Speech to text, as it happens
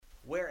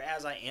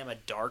as I am a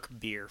dark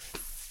beer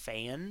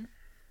fan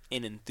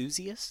and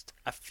enthusiast,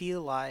 I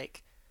feel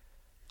like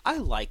I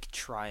like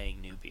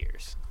trying new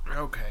beers.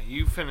 Okay,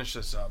 you finish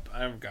this up.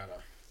 I've got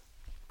to...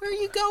 Where are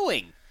you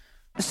going?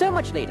 So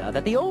much later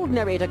that the old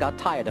narrator got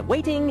tired of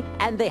waiting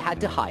and they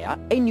had to hire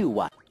a new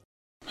one.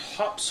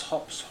 Hops,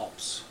 hops,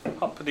 hops.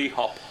 Hoppity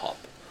hop, hop.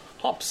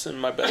 Hops in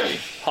my belly.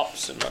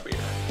 Hops in my beer.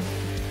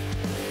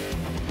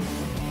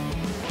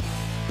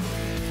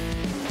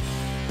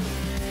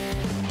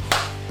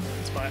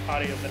 It's my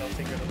audio middle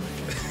finger to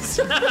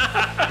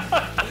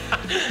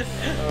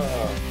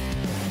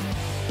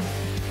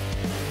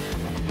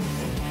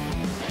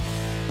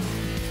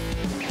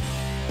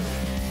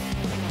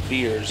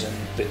Beers and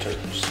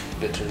bitters.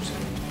 Bitters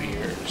and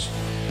beers.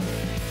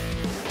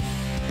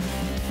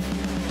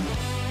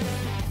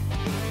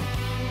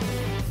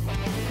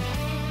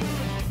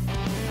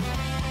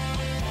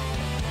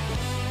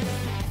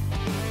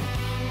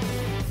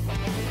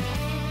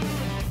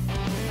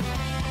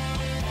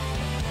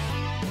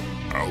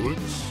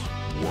 Alex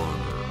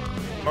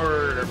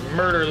Werner.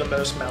 Murder the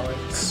most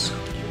melons.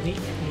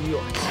 Unique New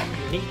York.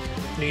 Unique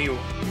New York.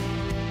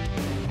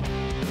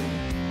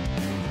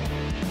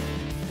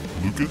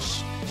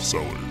 Lucas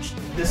Sellers.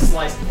 This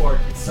sliced pork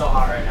is so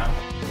hot right now.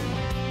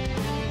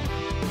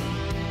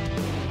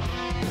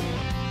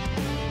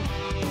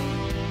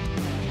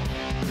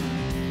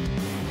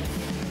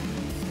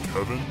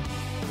 Kevin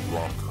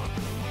Ronker.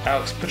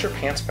 Alex, put your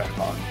pants back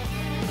on.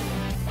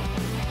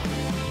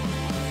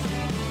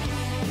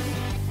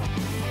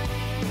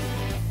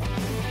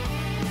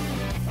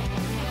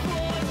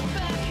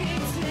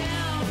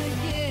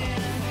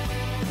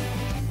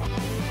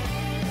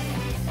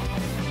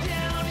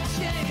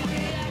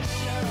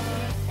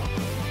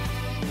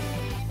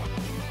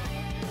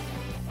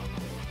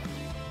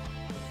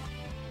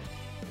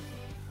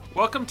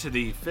 Welcome to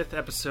the 5th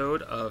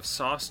episode of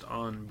Sauced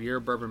on Beer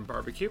Bourbon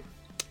Barbecue.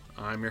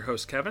 I'm your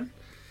host, Kevin,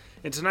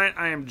 and tonight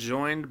I am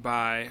joined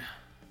by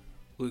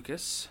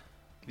Lucas.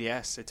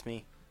 Yes, it's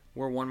me.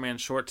 We're one man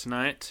short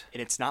tonight.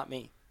 And it's not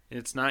me.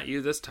 It's not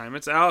you this time,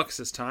 it's Alex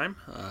this time.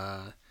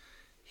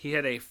 He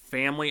had a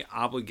family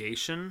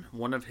obligation.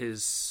 One of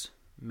his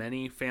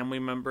many family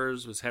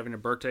members was having a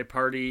birthday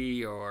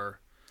party,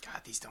 or...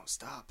 God, these don't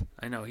stop.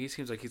 I know, he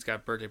seems like he's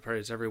got birthday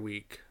parties every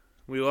week.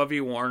 We love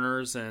you,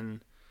 Warners,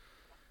 and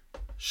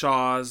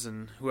Shaw's,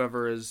 and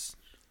whoever his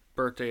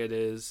birthday it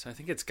is. I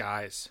think it's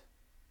Guy's.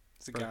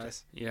 Is it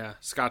guys? Yeah,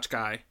 Scotch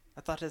Guy.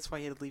 I thought that's why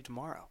you had to leave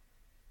tomorrow.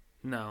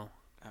 No.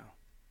 Oh.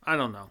 I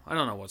don't know. I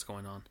don't know what's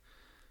going on.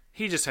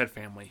 He just had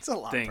family It's a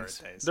lot things. of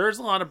birthdays. There's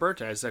a lot of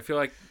birthdays. I feel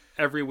like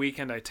every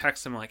weekend I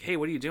text him like, hey,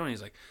 what are you doing?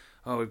 He's like,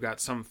 oh, we've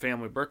got some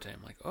family birthday.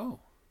 I'm like,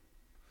 oh.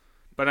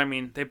 But I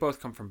mean, they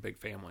both come from big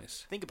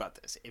families. Think about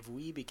this. If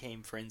we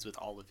became friends with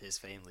all of his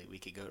family, we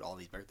could go to all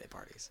these birthday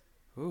parties.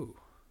 Ooh.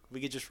 We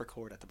could just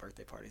record at the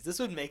birthday parties. This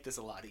would make this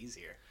a lot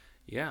easier.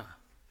 Yeah.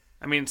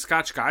 I mean,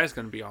 Scotch Guy is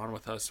going to be on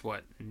with us,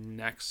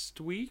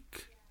 next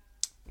week?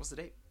 What's the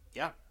date?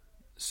 Yeah.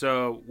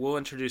 So we'll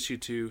introduce you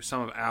to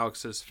some of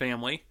Alex's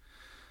family.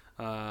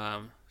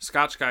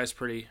 Scotch Guy is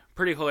pretty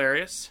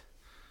hilarious.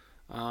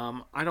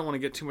 I don't want to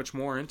get too much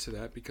more into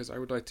that because I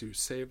would like to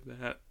save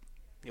that.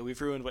 Yeah,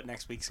 we've ruined what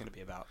next week's going to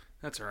be about.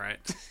 That's all right.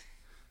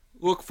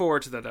 Look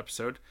forward to that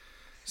episode.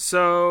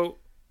 So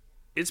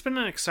it's been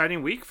an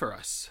exciting week for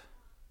us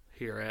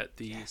here at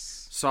the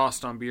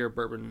Sauced on Beer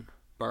Bourbon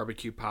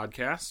Barbecue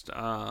podcast.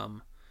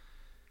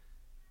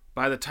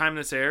 By the time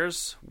this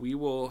airs, we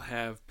will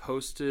have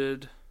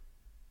posted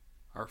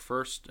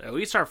at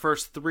least our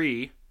first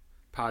 3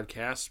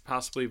 podcasts,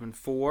 possibly even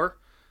 4.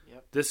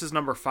 Yep. This is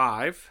number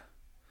 5.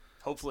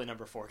 Hopefully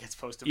number 4 gets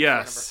posted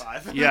Yes. before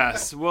number 5.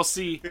 Yes, we'll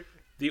see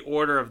the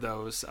order of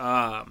those.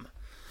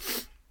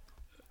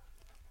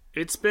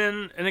 It's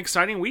been an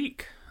exciting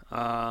week.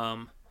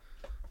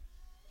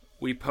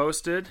 We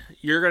posted.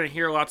 You're going to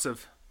hear lots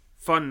of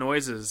fun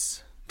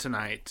noises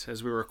tonight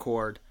as we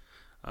record.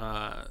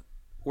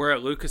 We're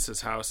at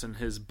Lucas's house in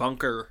his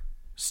bunker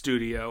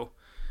studio.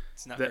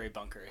 It's not very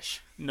bunkerish.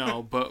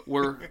 No, but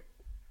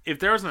if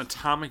there was an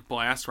atomic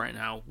blast right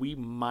now, we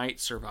might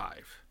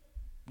survive.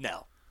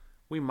 No.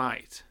 We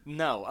might.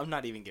 No, I'm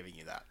not even giving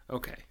you that.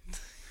 Okay.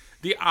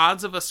 The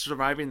odds of us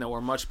surviving, though,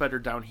 are much better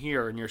down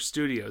here in your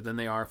studio than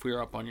they are if we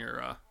were up on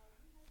your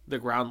the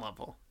ground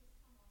level.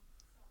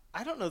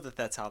 I don't know that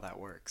that's how that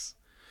works.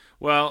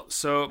 Well,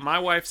 so my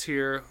wife's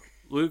here.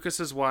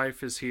 Lucas's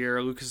wife is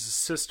here. Lucas's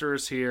sister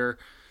is here.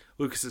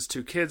 Lucas's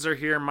 2 kids are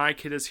here. My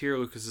kid is here.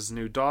 Lucas's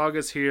new dog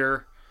is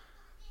here.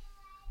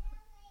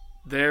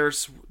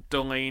 There's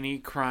Delaney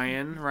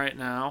crying right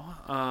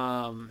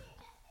now.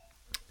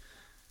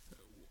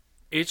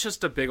 It's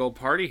just a big old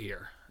party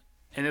here.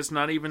 And it's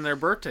not even their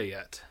birthday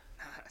yet.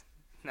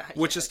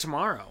 Which is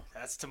tomorrow.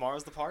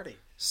 Tomorrow's the party.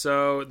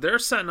 So they're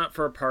setting up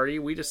for a party.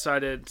 We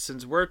decided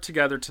since we're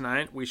together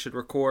tonight, we should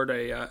record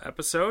a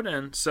episode.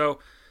 And so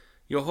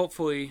you'll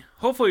hopefully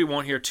you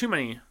won't hear too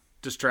many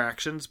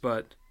distractions,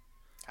 but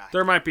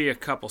there might be a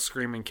couple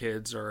screaming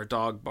kids or a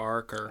dog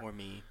bark or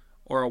me.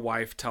 Or a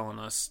wife telling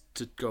us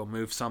to go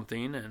move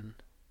something, and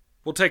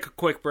We'll take a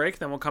quick break,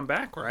 then we'll come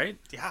back, right?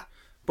 Yeah,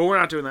 But we're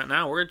not doing that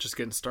now. We're just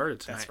getting started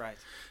tonight. that's right.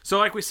 So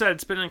like we said,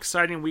 it's been an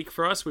exciting week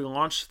for us. We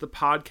launched the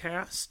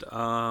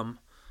podcast.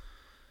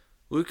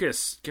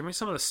 Lucas, give me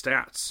some of the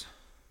stats.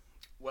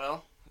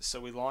 Well, so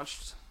we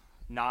launched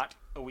not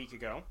a week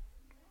ago,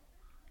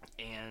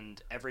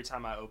 and every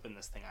time I open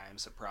this thing, I am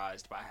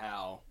surprised by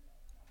how,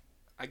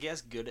 I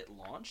guess, good it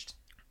launched.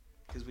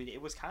 Because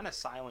it was kind of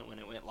silent when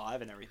it went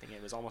live and everything.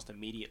 It was almost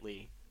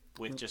immediately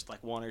with just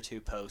like one or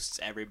two posts,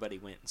 everybody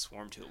went and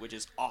swarmed to it, which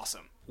is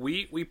awesome.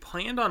 We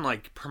planned on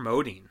like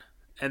promoting,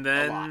 and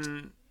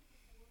then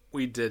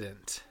we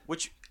didn't.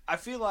 Which I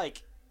feel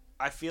like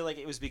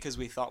it was because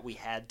we thought we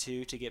had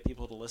to get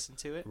people to listen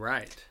to it.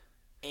 Right.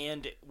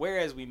 And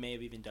whereas we may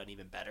have even done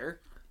even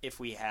better if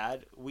we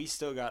had, we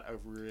still got a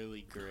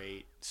really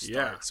great start.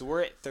 Yeah. So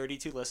we're at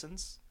 32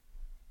 listens.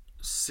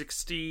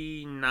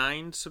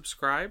 69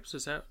 subscribes.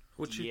 Is that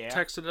what you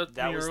texted us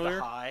that me was earlier?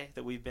 the high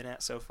that we've been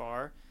at so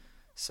far.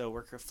 So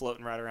we're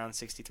floating right around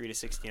 63 to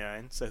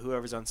 69. So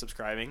whoever's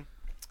unsubscribing,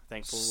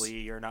 thankfully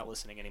you're not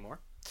listening anymore.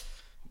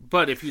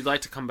 But if you'd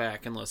like to come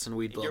back and listen,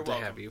 we'd love You're to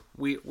welcome. have you.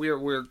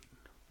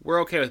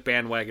 We're okay with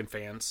bandwagon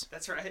fans.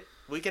 That's right.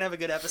 We can have a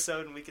good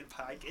episode and we can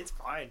it's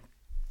fine.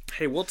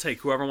 Hey, we'll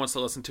take whoever wants to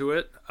listen to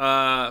it.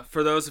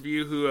 For those of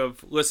you who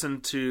have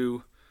listened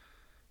to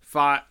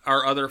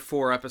our other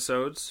 4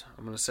 episodes,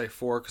 I'm going to say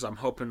 4 because I'm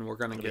hoping we're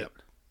going to get...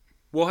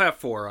 We'll have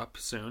 4 up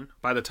soon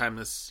by the time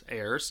this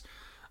airs.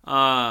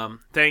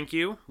 Thank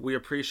you. We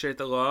appreciate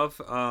the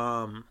love.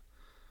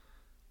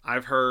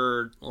 I've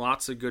heard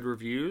lots of good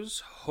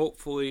reviews.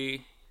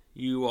 Hopefully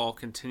you all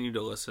continue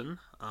to listen.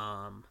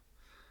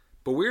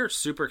 But we're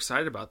super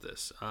excited about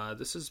this.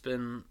 This has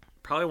been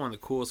probably one of the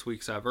coolest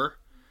weeks ever.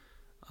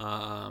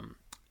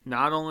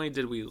 Not only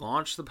did we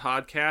launch the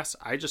podcast,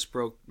 I just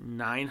broke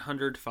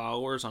 900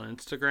 followers on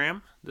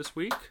Instagram this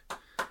week.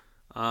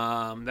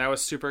 That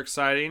was super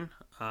exciting.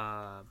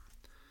 I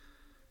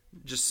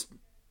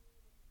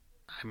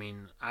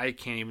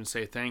can't even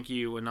say thank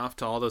you enough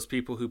to all those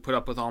people who put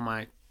up with all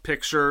my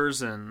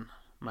pictures and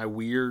my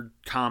weird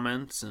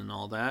comments and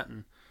all that.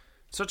 And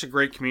such a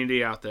great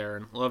community out there,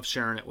 and love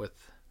sharing it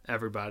with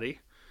everybody.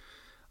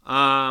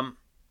 So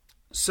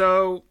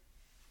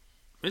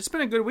it's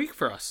been a good week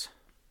for us.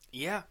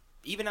 Yeah.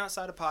 Even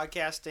outside of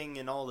podcasting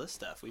and all this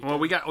stuff. We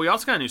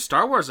also got a new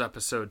Star Wars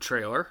episode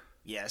trailer.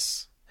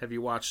 Yes. Have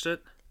you watched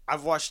it?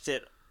 I've watched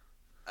it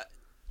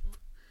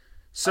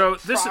So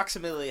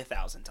approximately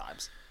 1,000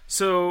 times.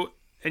 So,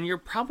 and you're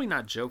probably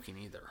not joking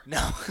either.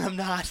 No, I'm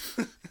not.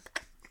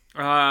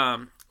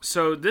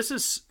 So this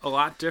is a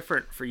lot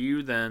different for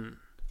you than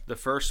the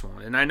first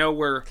one. And I know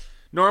we're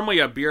normally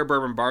a beer,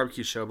 bourbon,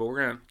 barbecue show, but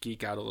we're going to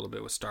geek out a little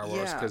bit with Star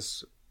Wars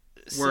because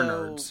we're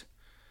nerds.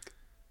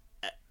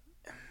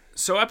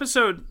 So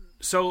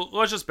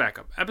let's just back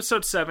up.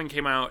 Episode 7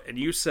 came out, and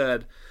you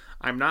said,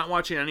 I'm not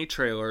watching any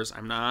trailers.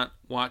 I'm not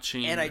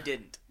watching... And I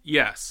didn't.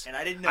 Yes. And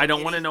I didn't know I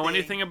don't want to know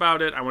anything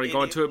about it. I want to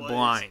go into it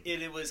blind.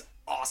 It was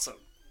awesome.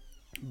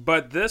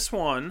 But this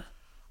one...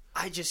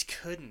 I just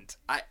couldn't.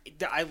 I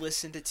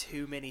listen to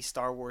too many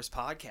Star Wars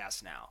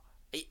podcasts now.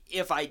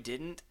 If I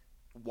didn't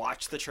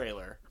watch the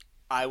trailer,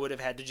 I would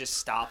have had to just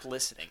stop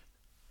listening.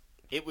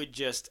 It would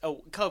just...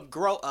 Oh, come,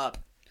 grow up.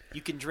 You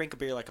can drink a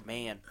beer like a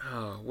man.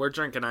 Oh, we're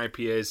drinking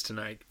IPAs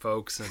tonight,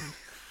 folks. And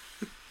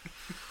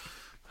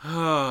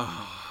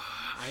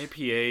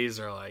IPAs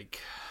are like...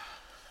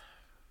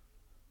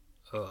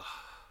 Ugh.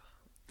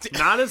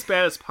 Not as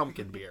bad as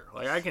pumpkin beer.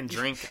 Like, I can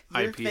drink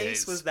Your IPAs.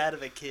 face was that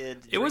of a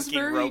kid It was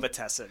drinking very-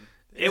 Robitussin.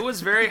 It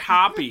was very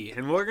hoppy,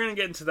 and we're going to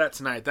get into that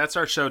tonight. That's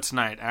our show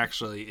tonight,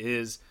 actually,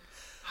 is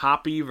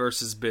hoppy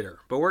versus bitter.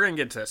 But we're going to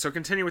get into that. So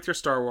continue with your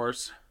Star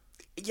Wars.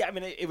 Yeah, I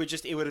mean, it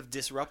would have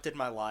disrupted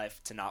my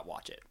life to not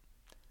watch it.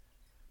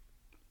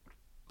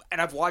 And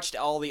I've watched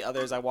all the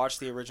others. I watched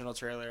the original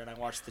trailer, and I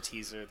watched the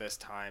teaser this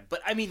time.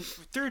 But, I mean,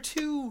 there are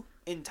 2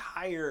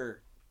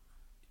 entire...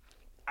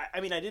 I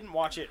mean, I didn't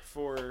watch it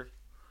for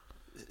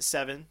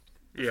 7,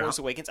 Force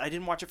Awakens. I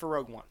didn't watch it for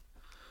Rogue One.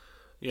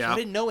 Yeah. So I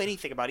didn't know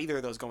anything about either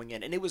of those going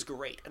in, and it was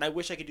great. And I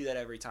wish I could do that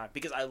every time,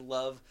 because I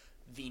love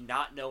the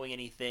not knowing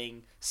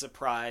anything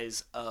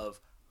surprise of,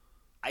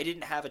 I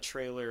didn't have a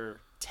trailer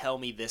tell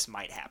me this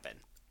might happen.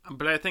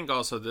 But I think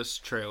also this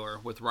trailer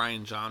with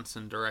Rian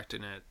Johnson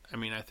directing it, I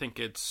mean, I think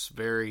it's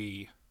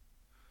very...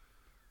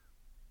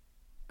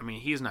 I mean,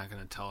 he's not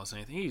going to tell us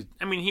anything.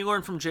 He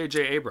learned from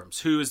J.J.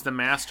 Abrams, who is the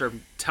master of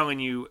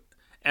telling you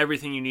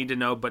everything you need to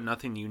know, but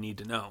nothing you need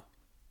to know.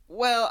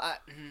 Well,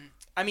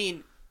 I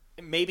mean,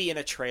 maybe in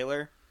a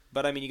trailer,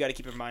 but I mean, you got to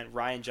keep in mind,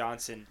 Rian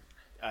Johnson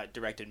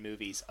directed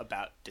movies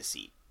about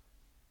deceit.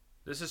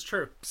 This is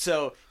true.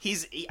 So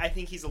I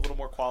think he's a little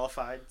more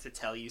qualified to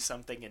tell you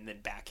something and then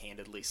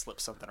backhandedly slip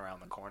something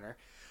around the corner.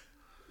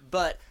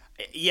 But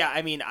yeah,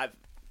 I mean,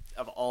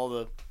 of all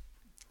the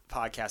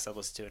podcasts I've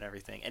listened to and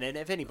everything, and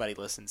if anybody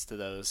listens to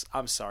those,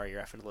 I'm sorry you're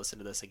having to listen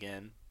to this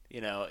again.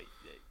 You know,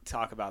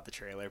 talk about the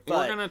trailer. But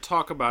we're going to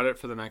talk about it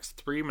for the next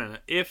 3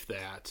 minutes, if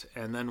that,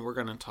 and then we're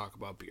going to talk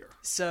about beer.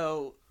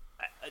 So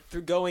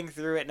through going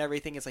through it and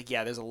everything, it's like,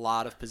 yeah, there's a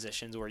lot of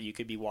positions where you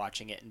could be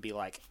watching it and be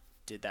like,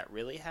 did that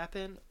really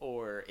happen?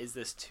 Or is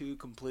this two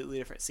completely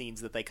different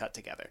scenes that they cut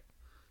together?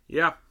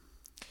 Yeah.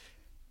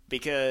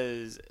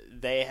 Because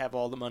they have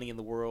all the money in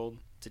the world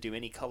to do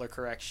any color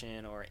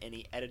correction or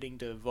any editing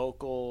to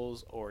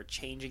vocals or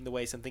changing the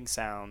way something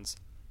sounds.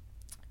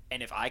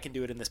 And if I can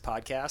do it in this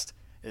podcast,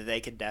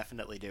 they can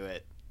definitely do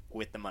it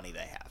with the money they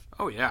have.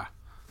 Oh, yeah.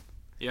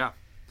 Yeah.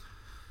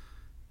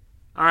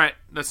 All right.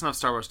 That's enough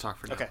Star Wars talk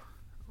for now. Okay.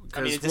 Because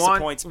I mean, it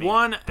disappoints me.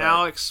 One, but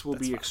Alex will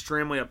that's be fine.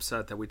 extremely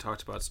upset that we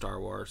talked about Star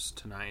Wars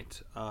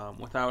tonight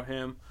without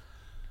him.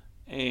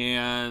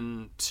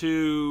 And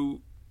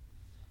two,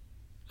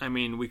 I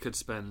mean, we could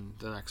spend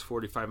the next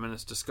 45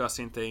 minutes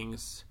discussing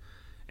things.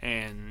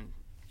 And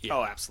yeah.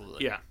 Oh,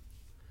 absolutely. Yeah.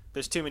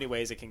 There's too many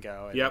ways it can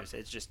go. And Yep.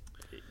 It's just,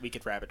 we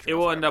could rabbit It trail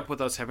will forever. end up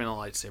with us having a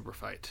lightsaber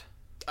fight.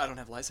 I don't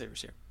have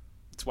lightsabers here.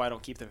 That's why I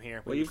don't keep them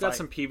here. Well, you've got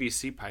some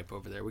PVC pipe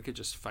over there. We could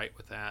just fight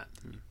with that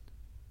and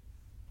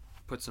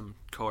put some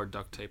colored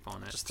duct tape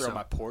on it. Just throw So,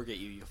 my porg at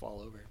you, you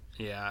fall over.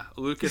 yeah.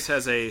 Lucas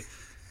has a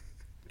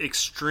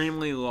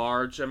extremely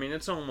large, I mean,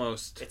 it's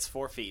almost It's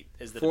 4 feet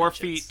is the 4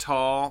 dimensions. feet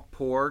tall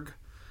porg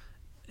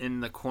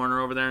in the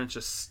corner over there and it's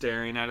just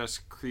staring at us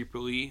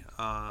creepily.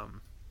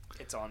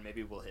 It's on.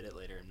 Maybe we'll hit it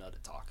later and let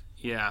it talk.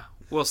 Yeah,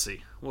 we'll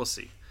see. We'll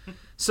see.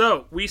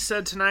 So, we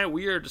said tonight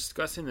we are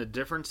discussing the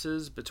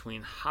differences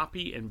between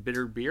hoppy and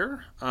bitter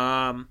beer.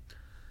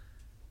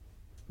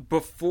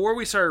 Before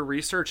we started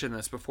researching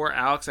this, before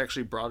Alex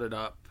actually brought it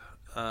up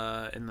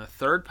in the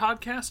third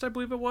podcast, I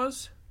believe it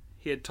was,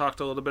 he had talked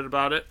a little bit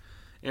about it.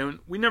 And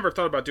we never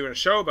thought about doing a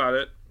show about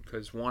it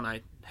because, one,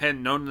 I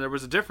hadn't known there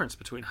was a difference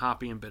between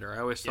hoppy and bitter. I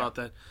always thought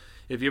that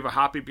if you have a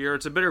hoppy beer,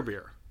 it's a bitter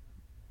beer.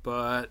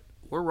 But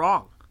we're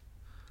wrong.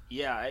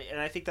 Yeah, and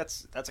I think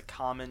that's a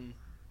common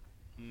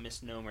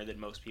misnomer that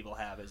most people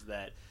have, is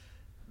that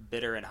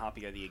bitter and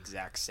hoppy are the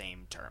exact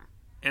same term.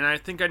 And I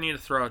think I need to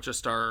throw out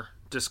just our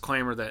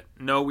disclaimer that,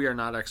 no, we are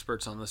not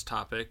experts on this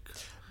topic.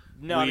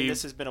 No, I mean,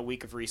 this has been a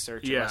week of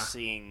research and Yeah. us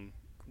seeing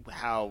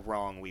how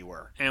wrong we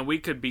were. And we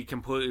could be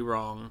completely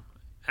wrong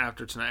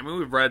after tonight. I mean,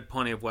 we've read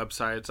plenty of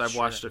websites. I've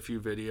Sure. watched a few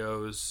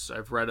videos.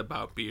 I've read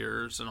about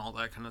beers and all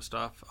that kind of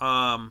stuff.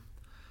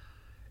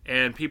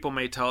 And people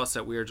may tell us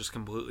that we are just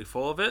completely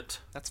full of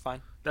it. That's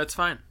fine. That's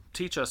fine.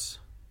 Teach us.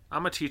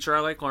 I'm a teacher. I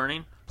like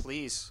learning.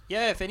 Please.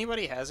 Yeah, if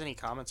anybody has any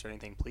comments or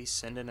anything, please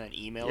send in an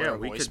email or a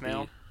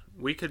voicemail.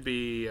 We could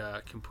be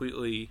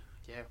completely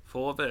Yeah.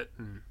 full of it.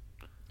 And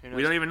Who knows?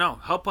 we don't even know.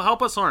 Help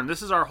us learn.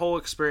 This is our whole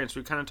experience.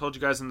 We kind of told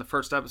you guys in the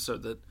first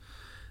episode that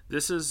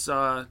this is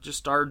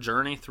just our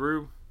journey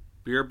through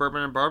beer,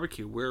 bourbon, and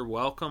barbecue. We're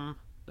welcome.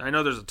 I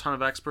know there's a ton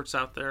of experts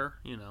out there,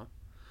 you know.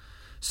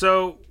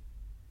 So,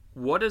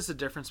 what is the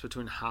difference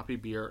between hoppy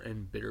beer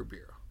and bitter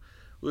beer?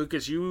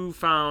 Lucas, you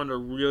found a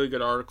really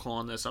good article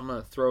on this. I'm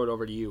going to throw it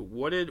over to you.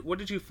 What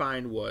did you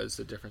find was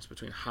the difference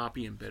between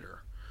hoppy and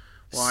bitter?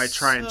 While I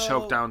try and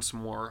choke down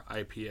some more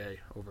IPA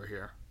over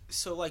here.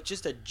 So, like,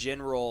 just a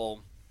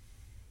general,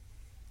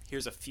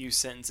 here's a few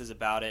sentences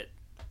about it,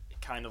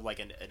 kind of like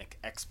an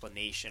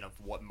explanation of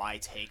what my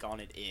take on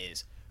it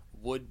is,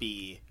 would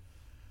be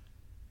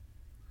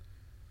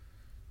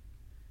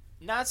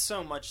not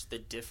so much the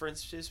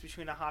differences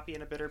between a hoppy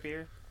and a bitter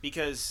beer,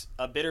 because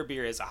a bitter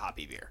beer is a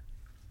hoppy beer.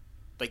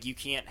 Like, you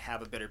can't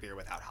have a bitter beer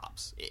without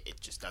hops. It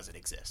just doesn't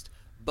exist.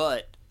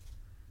 But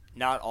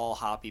not all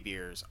hoppy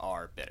beers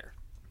are bitter.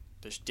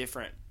 There's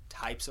different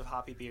types of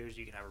hoppy beers.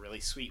 You can have a really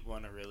sweet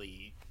one, a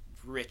really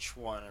rich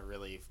one, a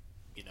really,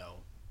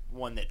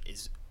 one that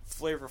is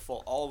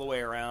flavorful all the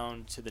way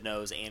around to the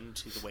nose and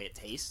to the way it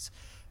tastes,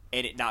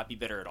 and it not be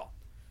bitter at all.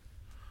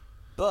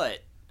 But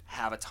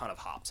have a ton of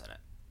hops in it.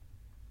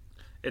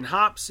 And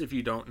hops, if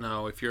you don't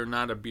know, if you're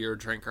not a beer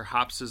drinker,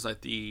 hops is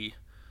like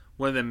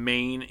one of the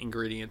main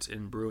ingredients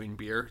in brewing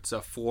beer. It's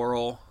a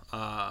floral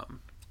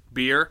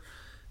beer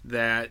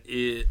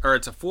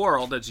it's a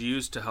floral that's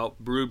used to help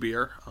brew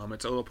beer.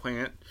 It's a little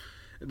plant.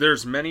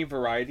 There's many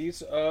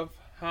varieties of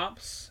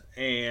hops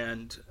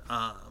and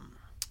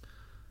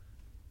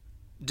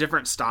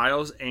different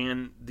styles,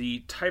 and the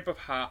type of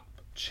hop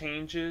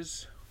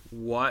changes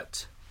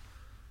what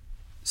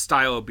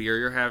style of beer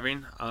you're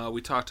having.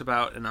 We talked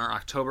about in our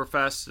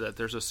Oktoberfest that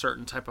there's a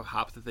certain type of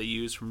hop that they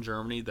use from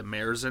Germany. The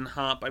Märzen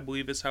hop, I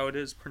believe is how it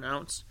is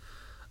pronounced.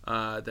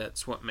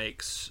 That's what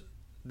makes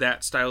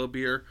that style of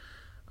beer.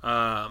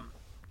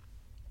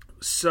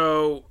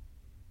 So,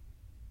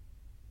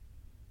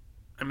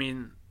 I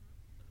mean,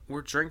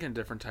 we're drinking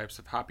different types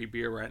of hoppy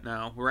beer right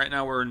now. Right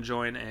now we're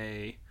enjoying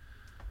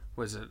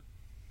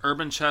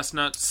Urban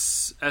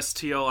Chestnuts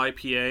STL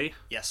IPA.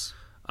 Yes.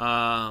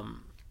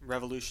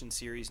 Revolution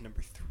Series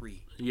number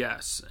 3.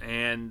 Yes,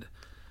 and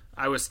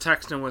I was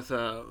texting with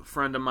a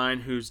friend of mine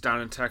who's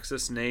down in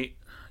Texas, Nate.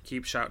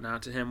 Keep shouting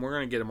out to him. We're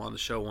going to get him on the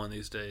show one of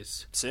these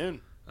days.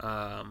 Soon.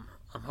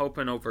 I'm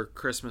hoping over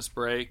Christmas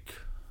break.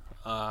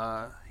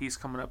 He's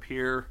coming up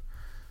here.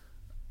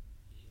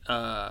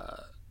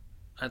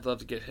 I'd love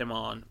to get him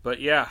on. But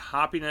yeah,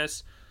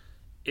 hoppiness.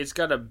 It's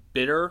got a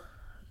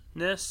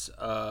bitterness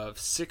of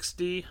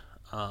 60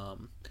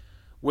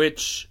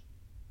 which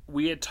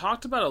we had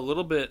talked about a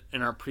little bit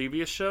in our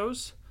previous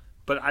shows,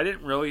 but I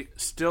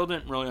still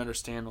didn't really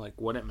understand like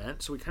what it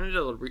meant. So we kind of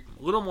did a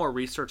little more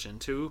research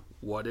into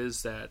what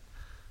is that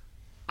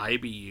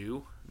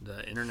IBU,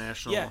 the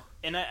International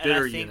Bitter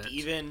I think Unit.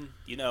 even,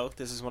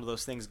 this is one of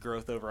those things,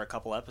 growth over a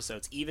couple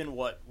episodes, even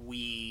what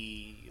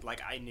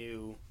I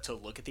knew to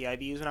look at the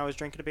IBUs when I was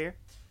drinking a beer,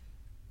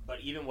 but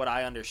even what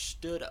I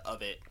understood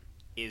of it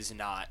is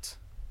not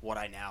what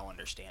I now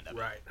understand of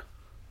it.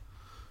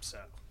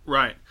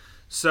 Right.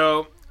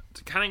 So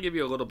to kind of give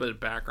you a little bit of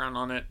background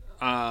on it,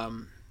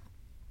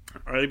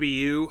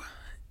 IBU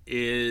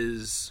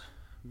is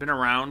been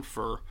around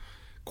for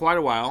quite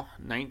a while.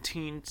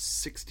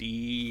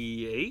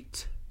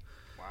 1968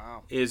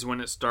 is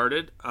when it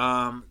started.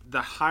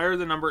 The higher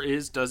the number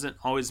is doesn't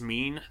always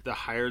mean the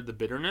higher the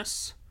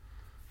bitterness.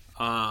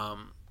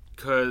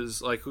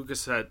 Because like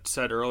Lucas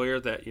said earlier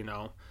that,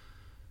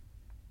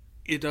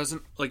 it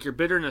doesn't, like, your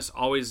bitterness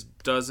always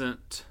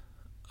doesn't,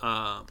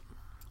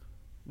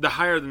 the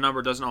higher the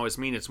number doesn't always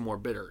mean it's more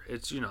bitter.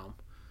 It's,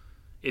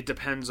 it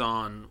depends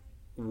on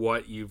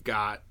what you've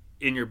got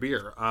in your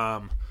beer.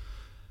 I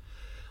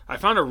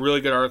found a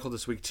really good article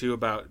this week too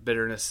about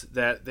bitterness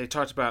that they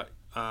talked about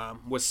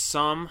with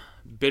some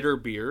bitter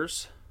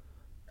beers,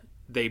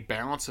 they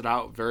balance it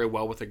out very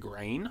well with a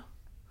grain.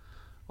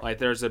 Like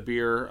there's a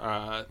beer,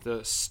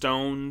 the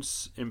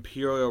Stone's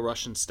Imperial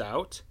Russian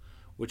Stout,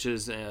 which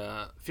is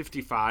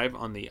 55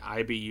 on the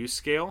IBU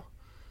scale.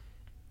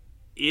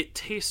 It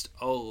tastes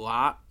a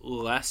lot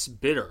less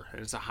bitter,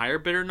 and it's a higher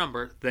bitter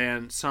number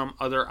than some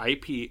other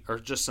IP or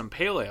just some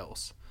pale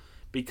ales,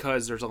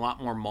 because there's a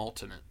lot more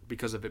malt in it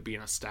because of it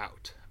being a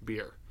stout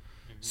beer.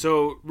 Mm-hmm.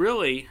 So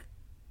really,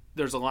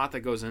 there's a lot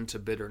that goes into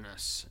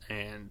bitterness,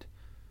 and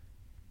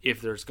if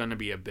there's going to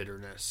be a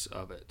bitterness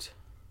of it.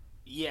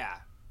 Yeah.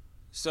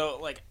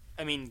 So,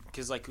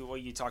 because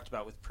what you talked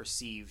about with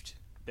perceived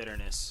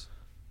bitterness,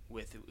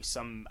 with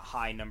some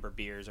high number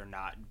beers are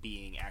not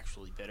being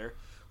actually bitter,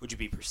 which would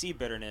be perceived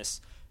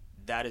bitterness.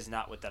 That is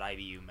not what that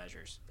IBU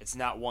measures. It's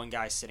not one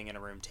guy sitting in a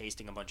room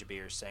tasting a bunch of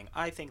beers saying,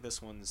 I think this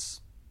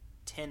one's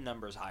 10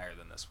 numbers higher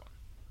than this one.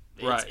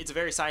 It's a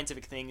very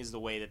scientific thing is the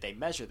way that they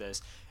measure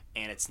this,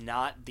 and it's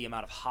not the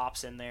amount of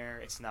hops in there.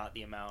 It's not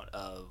the amount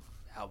of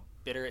how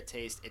bitter it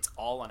tastes. It's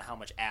all on how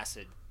much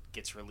acid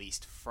gets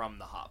released from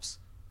the hops.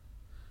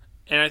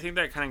 And I think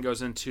that kind of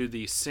goes into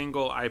the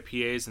single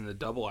IPAs and the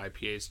double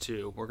IPAs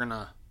too. We're going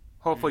to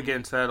hopefully get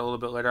into that a little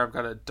bit later. I've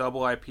got a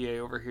double IPA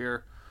over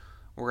here.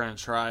 We're going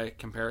to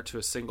compare it to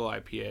a single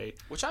IPA.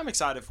 Which I'm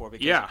excited for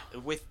because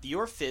with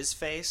your fizz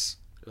face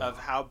of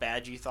how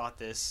bad you thought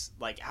this,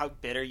 like how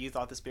bitter you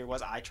thought this beer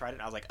was, I tried it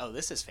and I was like, oh,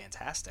 this is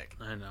fantastic.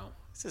 I know.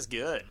 This is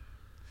good.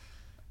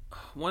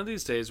 One of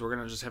these days we're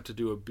going to just have to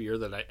do a beer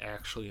that I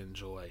actually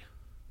enjoy.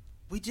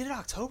 We did it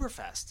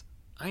Oktoberfest.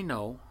 I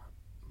know.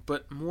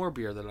 But more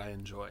beer that I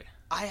enjoy.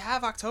 I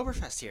have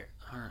Oktoberfest here.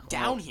 All right,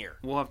 down here.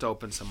 We'll have to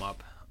open some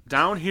up.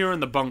 Down here in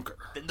the bunker.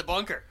 In the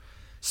bunker.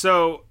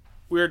 So,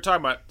 we were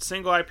talking about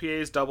single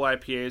IPAs, double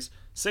IPAs.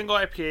 Single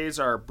IPAs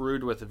are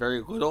brewed with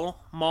very little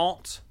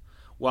malt,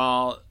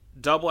 while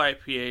double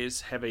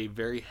IPAs have a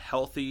very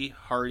healthy,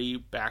 hearty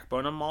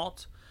backbone of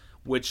malt,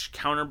 which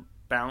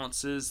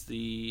counterbalances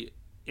the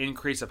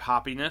increase of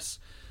hoppiness.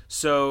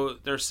 So,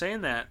 they're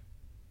saying that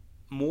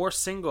more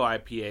single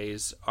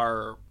IPAs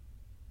are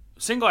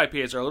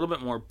a little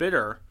bit more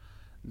bitter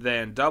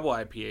than double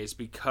IPAs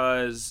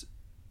because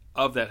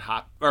of that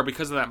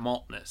because of that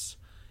maltness.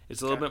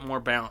 It's a little bit more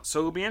balanced. So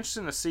it'll be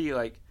interesting to see,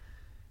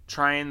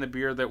 trying the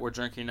beer that we're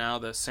drinking now,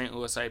 the St.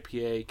 Louis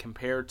IPA,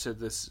 compared to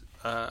this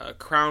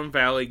Crown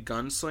Valley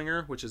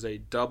Gunslinger, which is a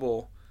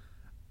double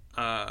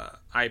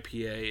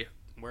IPA.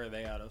 Where are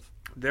they out of?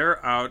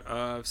 They're out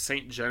of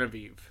St.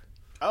 Genevieve,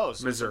 so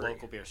Missouri. It's a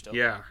local beer still.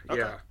 Yeah,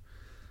 okay.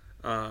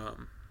 yeah.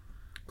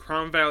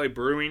 Crown Valley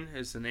Brewing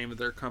is the name of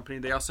their company.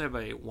 They also have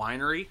a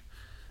winery,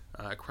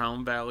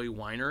 Crown Valley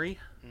Winery.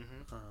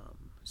 Mm-hmm.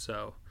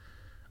 So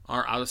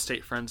our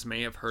out-of-state friends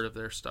may have heard of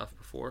their stuff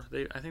before.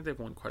 I think they've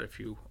won quite a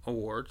few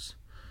awards.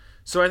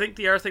 So I think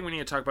the other thing we need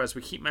to talk about is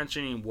we keep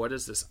mentioning what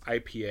is this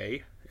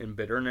IPA and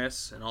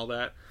bitterness and all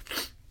that.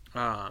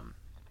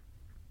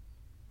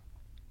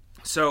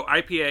 So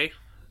IPA,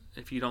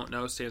 if you don't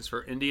know, stands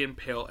for Indian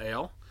Pale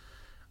Ale.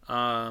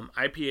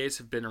 IPAs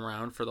have been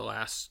around for the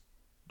last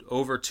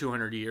over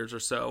 200 years or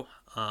so.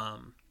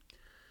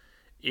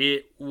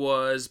 It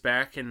was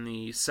back in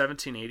the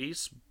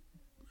 1780s,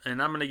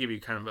 and I'm going to give you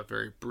kind of a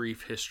very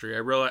brief history.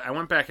 I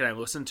went back and I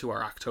listened to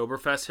our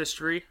Oktoberfest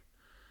history,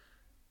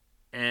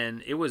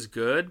 and it was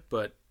good,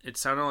 but it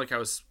sounded like I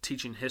was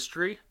teaching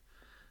history.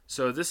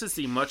 So this is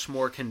the much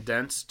more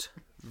condensed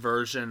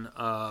version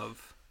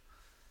of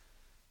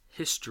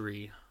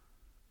history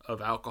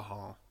of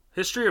alcohol,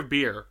 history of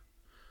beer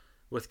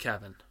with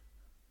Kevin.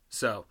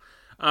 So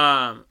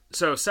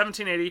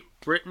 1780,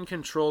 Britain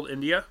controlled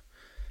India.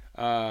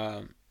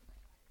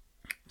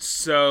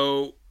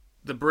 So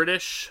the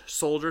British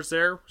soldiers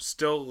there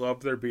still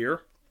love their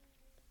beer.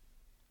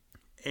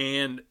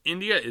 And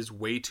India is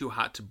way too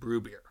hot to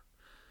brew beer.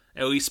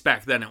 At least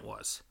back then it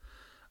was.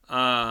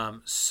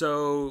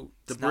 So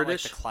the It's British, not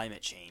like the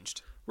climate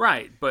changed.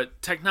 right?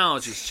 But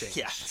technology's changed.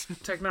 Yeah.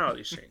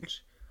 Technology's changed.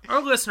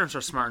 Our listeners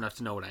are smart enough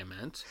to know what I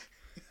meant.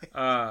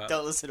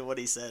 Don't listen to what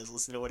he says.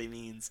 Listen to what he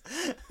means.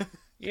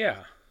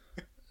 Yeah.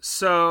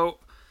 So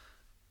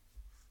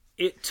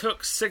it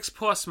took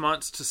 6+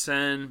 months to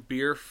send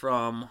beer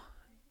from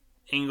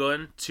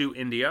England to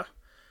India.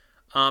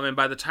 And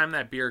by the time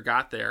that beer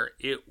got there,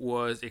 it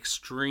was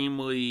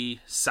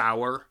extremely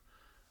sour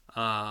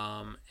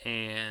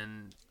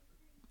and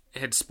it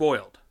had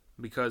spoiled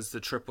because the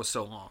trip was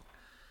so long.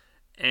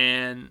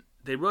 And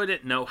they really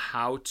didn't know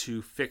how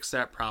to fix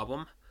that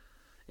problem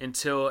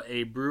until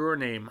a brewer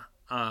named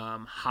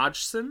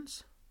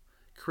Hodgson's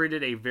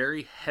created a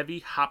very heavy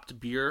hopped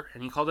beer,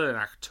 and he called it an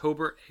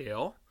October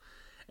Ale.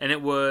 And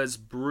it was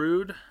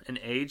brewed and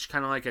aged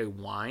kind of like a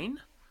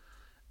wine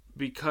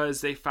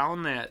because they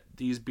found that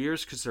these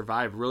beers could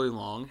survive really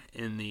long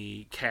in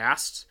the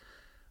casks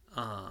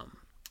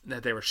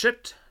that they were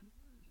shipped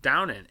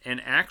down in.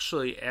 And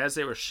actually, as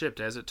they were shipped,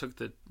 as it took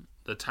the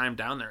time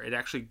down there, it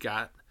actually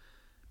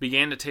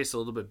began to taste a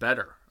little bit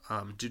better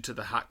due to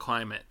the hot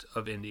climate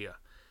of India.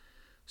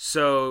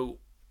 So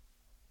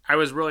I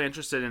was really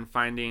interested in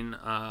finding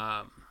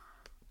how,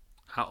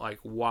 like,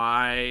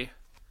 why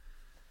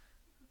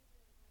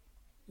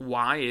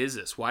is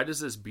this? Why does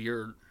this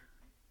beer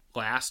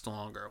last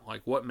longer?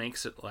 Like, what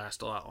makes it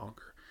last a lot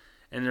longer?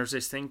 And there's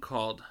this thing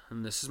called,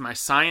 and this is my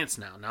science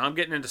now. Now I'm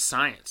getting into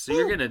science. So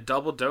you're getting a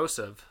double dose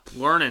of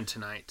learning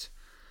tonight.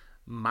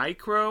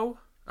 Antimicrobial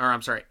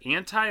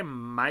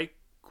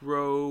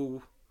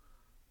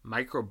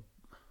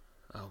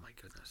oh my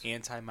goodness.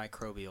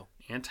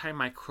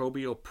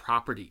 Antimicrobial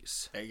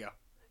properties. There you go.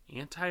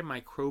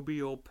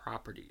 Antimicrobial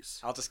properties.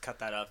 I'll just cut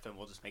that up and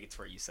we'll just make it to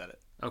where you said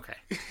it. Okay.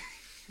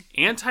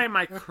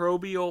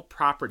 Antimicrobial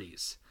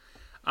properties.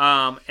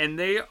 And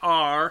they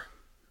are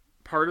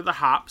part of the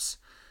hops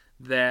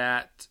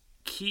that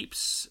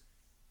keeps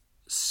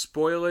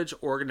spoilage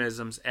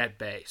organisms at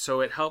bay. So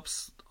it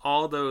helps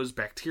all those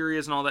bacteria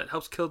and all that. It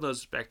helps kill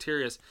those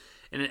bacteria,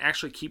 and it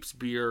actually keeps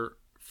beer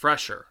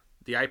fresher.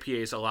 The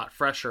IPA is a lot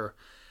fresher,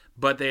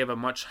 but they have a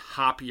much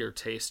hoppier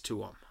taste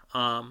to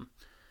them.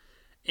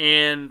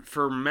 And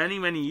for many,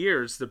 many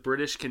years, the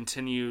British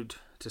continued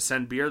to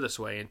send beer this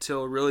way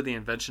until really the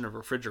invention of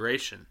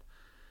refrigeration.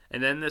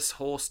 And then this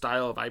whole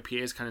style of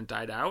IPAs kind of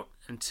died out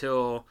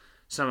until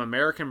some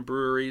American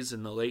breweries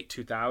in the late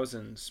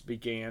 2000s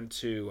began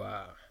to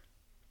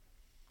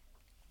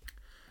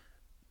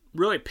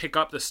really pick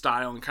up the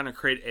style and kind of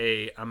create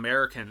a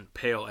American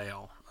pale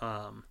ale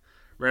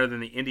rather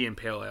than the Indian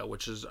pale ale,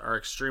 which are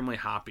extremely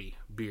hoppy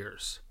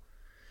beers.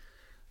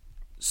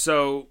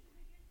 So,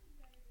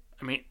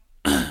 I mean,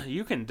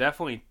 you can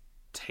definitely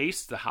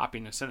taste the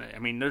hoppiness in it. I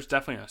mean, there's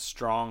definitely a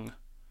strong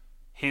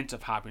hint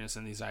of hoppiness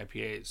in these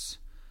IPAs.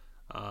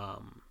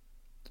 And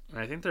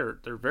I think they're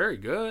very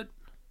good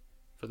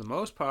for the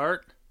most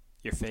part.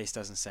 Your face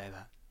doesn't say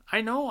that.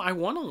 I know. I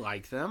want to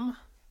like them.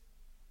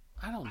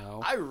 I don't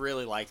know. I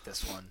really like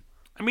this one.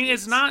 I mean,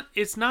 it's not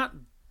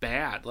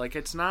bad. Like,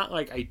 it's not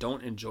like I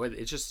don't enjoy it.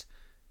 It's just,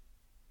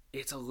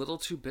 it's a little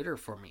too bitter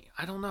for me.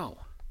 I don't know.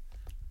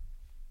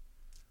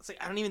 It's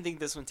like, I don't even think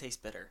this one tastes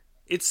bitter.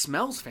 It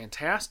smells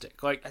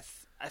fantastic. Like,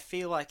 I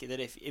feel like that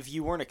if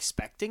you weren't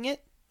expecting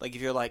it, like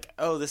if you're like,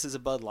 oh, this is a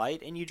Bud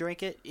Light, and you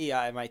drink it,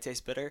 yeah, it might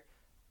taste bitter.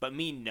 But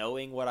me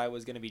knowing what I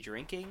was going to be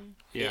drinking,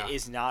 it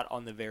is not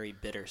on the very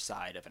bitter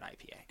side of an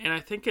IPA. And I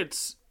think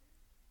it's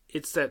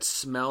that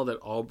smell that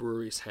all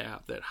breweries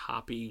have, that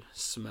hoppy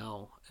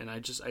smell. And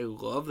I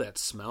love that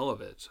smell of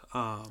it.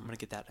 I'm going to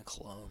get that in a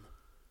cologne.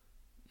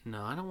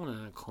 No, I don't want it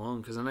in a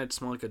cologne because then I'd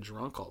smell like a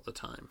drunk all the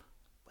time.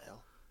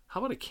 Well, how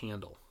about a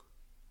candle?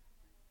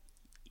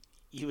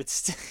 You would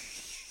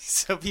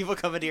so people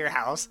come into your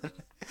house.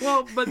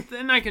 Well, but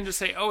then I can just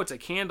say, oh, it's a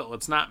candle.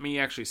 It's not me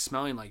actually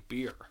smelling like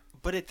beer.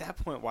 But at that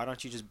point, why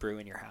don't you just brew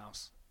in your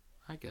house?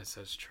 I guess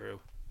that's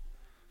true.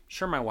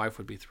 Sure, my wife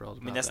would be thrilled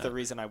about that. I mean, that's the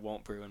reason I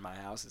won't brew in my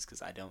house, is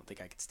because I don't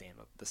think I can stand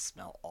the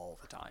smell all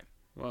the time.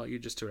 Well, you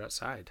just do it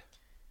outside.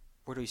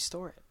 Where do we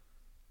store it?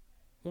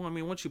 Well, I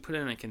mean, once you put it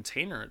in a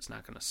container, it's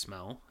not going to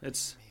smell.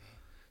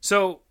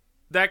 So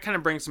that kind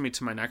of brings me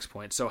to my next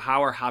point. So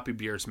how are hoppy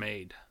beers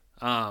made?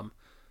 Not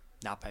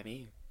by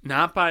me.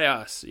 Not by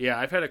us. Yeah,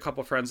 I've had a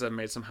couple friends that have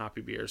made some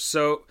hoppy beers.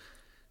 So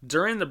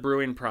during the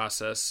brewing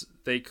process,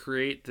 they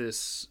create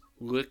this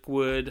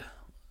liquid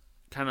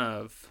kind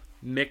of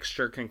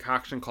mixture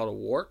concoction called a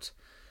wort.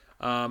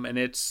 And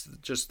it's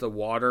just the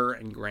water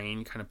and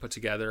grain kind of put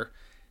together.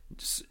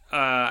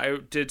 I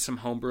did some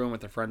home brewing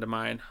with a friend of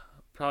mine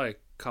probably a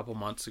couple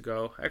months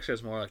ago. Actually,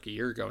 it was more like a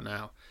year ago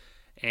now.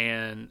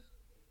 And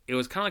it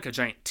was kind of like a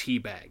giant tea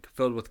bag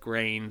filled with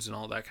grains and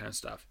all that kind of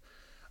stuff.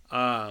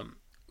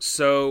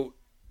 So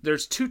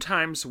there's 2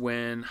 times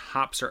when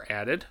hops are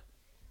added.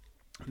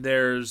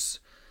 There's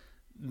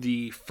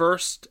the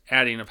first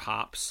adding of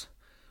hops,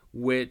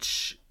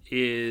 which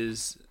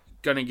is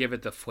going to give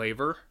it the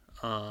flavor.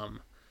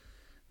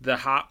 The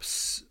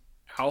hops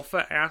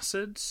alpha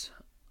acids,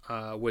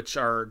 which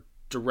are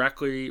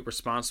directly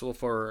responsible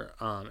for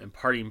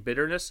imparting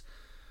bitterness.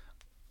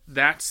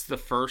 That's the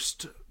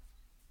first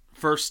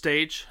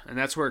stage, and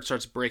that's where it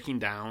starts breaking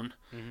down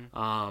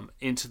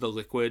into the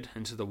liquid,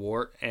 into the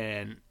wort,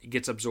 and it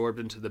gets absorbed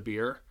into the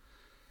beer.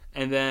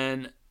 And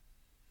then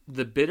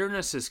the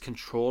bitterness is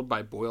controlled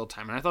by boil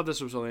time. And I thought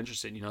this was really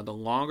interesting. The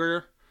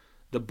longer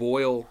the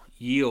boil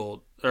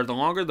yield, or the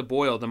longer the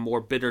boil, the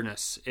more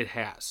bitterness it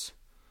has.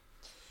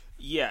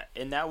 Yeah,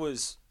 and that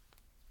was,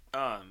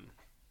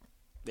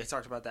 they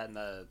talked about that in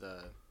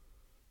the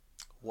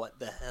what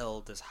the hell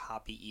does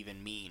hoppy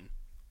even mean?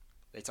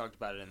 They talked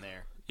about it in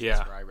there. Yeah.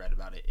 That's where I read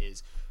about it.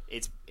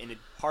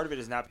 Part of it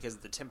is not because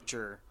of the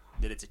temperature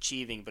that it's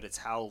achieving, but it's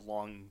how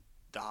long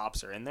the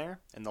hops are in there.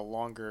 And the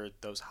longer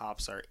those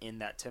hops are in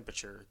that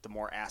temperature, the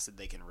more acid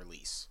they can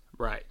release.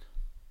 Right.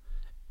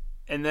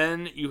 And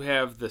then you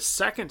have the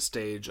second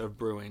stage of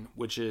brewing,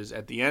 which is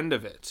at the end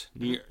of it,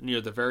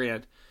 near the very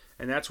end.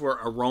 And that's where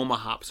aroma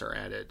hops are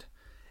added.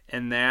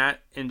 And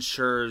that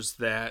ensures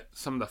that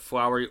some of the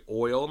flowery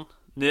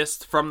oilness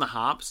from the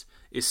hops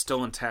is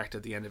still intact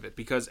at the end of it.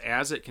 Because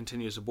as it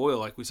continues to boil,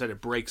 like we said, it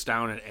breaks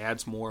down and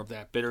adds more of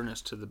that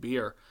bitterness to the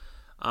beer.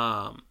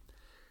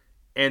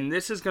 And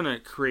this is going to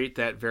create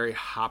that very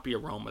hoppy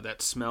aroma,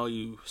 that smell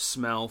you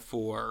smell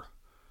for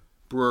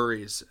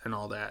breweries and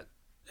all that.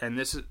 And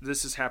this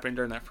is happening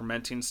during that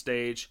fermenting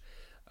stage.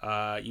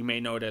 You may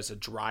know it as a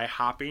dry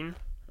hopping.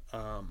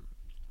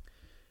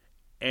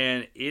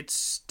 And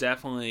it's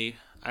definitely,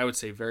 I would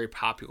say, very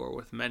popular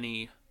with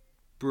many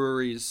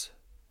breweries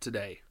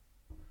today.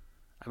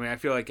 I mean, I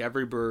feel like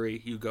every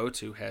brewery you go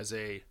to has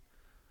a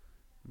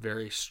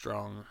very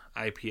strong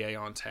IPA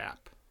on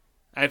tap.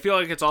 I feel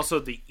like it's also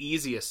the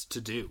easiest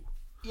to do.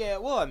 Yeah,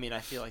 well, I mean, I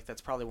feel like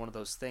that's probably one of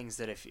those things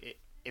that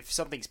if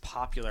something's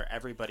popular,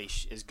 everybody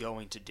is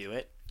going to do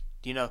it.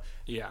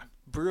 Yeah.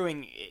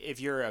 Brewing,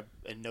 if you're a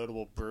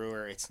notable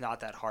brewer, it's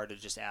not that hard to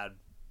just add,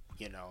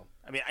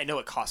 I mean, I know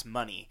it costs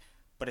money,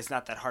 but it's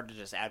not that hard to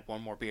just add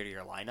one more beer to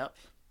your lineup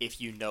if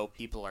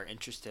people are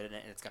interested in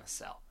it and it's going to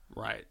sell.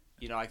 Right.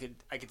 I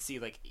could see,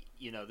 like,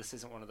 this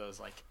isn't one of those,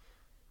 like,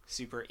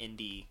 super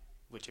indie,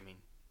 which, I mean,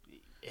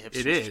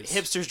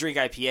 hipsters drink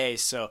IPAs,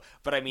 so,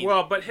 but I mean...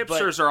 Well, but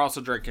hipsters are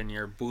also drinking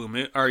your Blue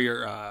Moon, or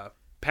your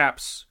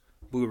Pabst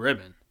Blue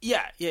Ribbon.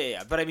 Yeah.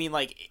 But I mean,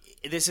 like,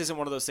 this isn't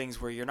one of those things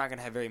where you're not going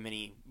to have very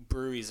many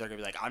breweries that are going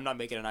to be like, I'm not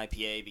making an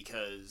IPA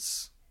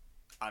because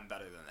I'm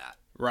better than that.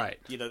 Right.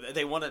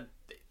 They want to...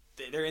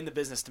 They're in the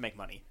business to make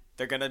money.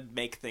 They're going to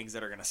make things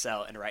that are going to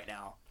sell, and right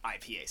now,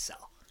 IPAs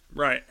sell.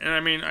 Right. And I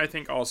mean, I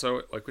think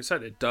also, like we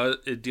said,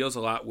 it deals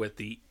a lot with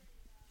the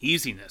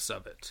easiness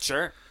of it.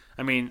 Sure.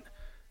 I mean,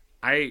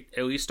 I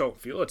at least don't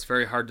feel it's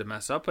very hard to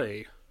mess up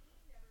a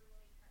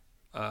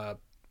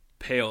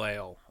pale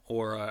ale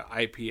or a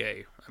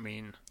IPA. I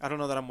mean, I don't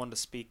know that I'm one to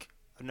speak.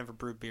 I've never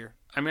brewed beer.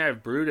 I mean,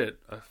 I've brewed it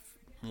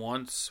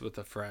once with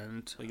a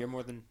friend. Well, you're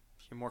more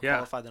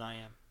qualified than I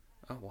am.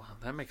 Oh wow,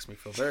 that makes me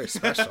feel very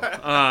special.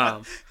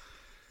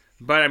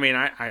 But I mean,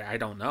 I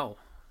don't know.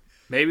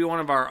 Maybe one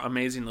of our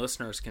amazing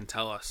listeners can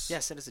tell us. Yeah,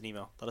 send us an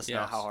email. Let us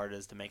know how hard it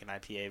is to make an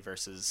IPA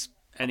versus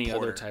any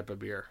other type of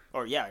beer.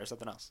 Or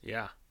something else.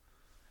 Yeah.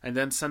 And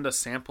then send us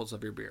samples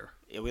of your beer.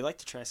 Yeah, we like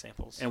to try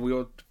samples. And we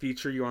will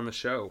feature you on the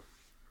show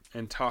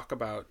and talk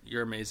about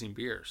your amazing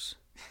beers.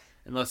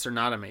 Unless they're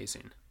not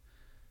amazing.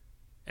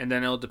 And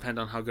then it'll depend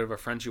on how good of a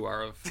friend you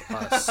are of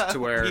us to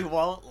where... We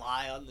won't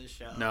lie on the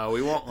show. No,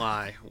 we won't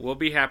lie. We'll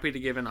be happy to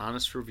give an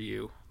honest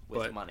review.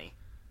 With money.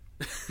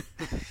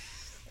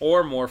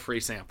 Or more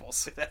free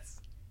samples.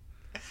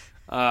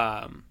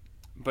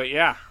 But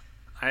yeah,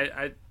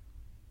 I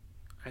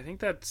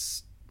think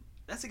that's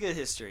a good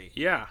history.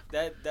 Yeah,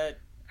 I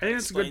think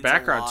it's a good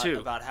background too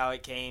about how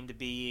it came to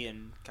be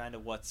and kind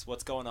of what's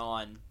going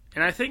on.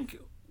 And I think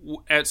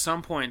at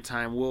some point in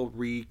time we'll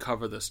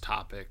recover this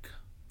topic.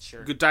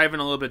 Sure, dive in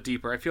a little bit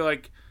deeper. I feel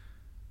like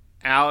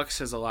Alex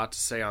has a lot to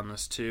say on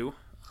this too.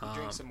 He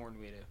drinks some more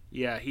than we do.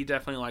 Yeah, he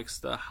definitely likes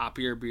the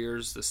hoppier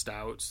beers, the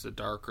stouts, the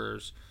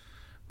darkers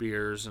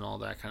beers, and all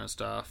that kind of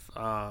stuff.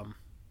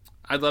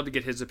 I'd love to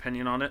get his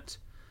opinion on it.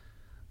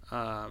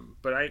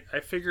 But I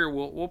figure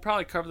we'll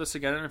probably cover this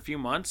again in a few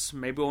months.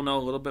 Maybe we'll know a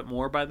little bit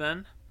more by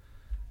then.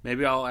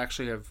 Maybe I'll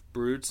actually have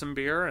brewed some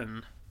beer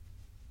and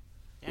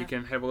we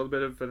can have a little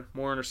bit of a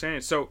more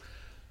understanding. So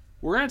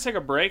we're going to take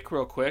a break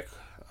real quick.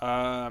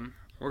 We're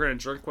going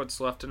to drink what's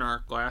left in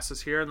our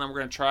glasses here, and then we're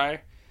going to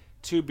try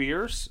 2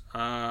 beers.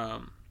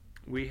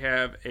 We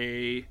have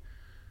a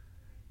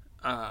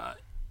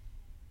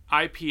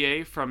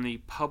IPA from the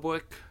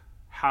Public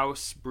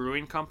House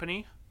Brewing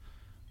Company,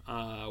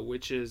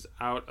 which is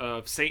out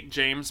of St.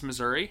 James,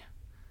 Missouri.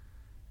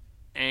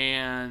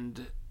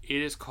 And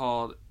it is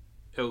called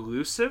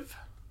Elusive.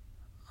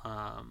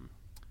 I'm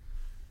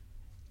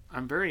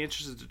very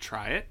interested to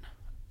try it.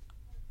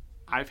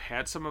 I've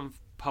had some of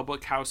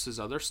Public House's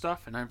other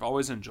stuff, and I've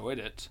always enjoyed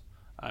it.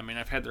 I mean,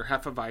 I've had their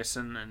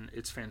Hefeweizen, and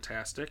it's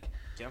fantastic.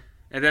 Yeah.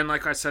 And then,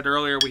 like I said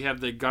earlier, we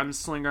have the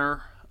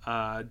Gunslinger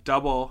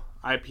Double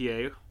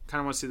IPA. Kind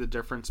of want to see the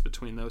difference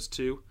between those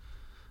two.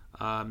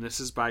 This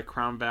is by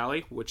Crown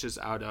Valley, which is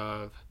out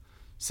of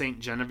St.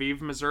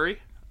 Genevieve, Missouri.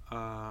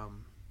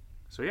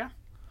 So yeah,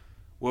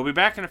 we'll be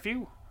back in a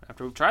few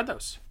after we've tried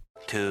those.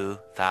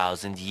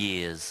 2,000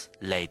 years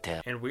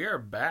later. And we are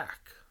back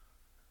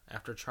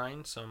after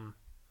trying some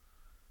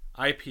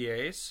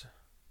IPAs.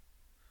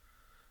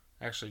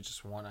 Actually,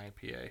 just one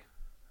IPA.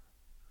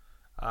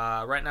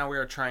 Right now we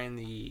are trying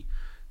the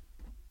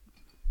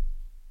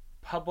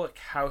Public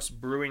House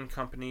Brewing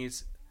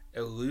Company's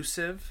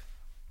Elusive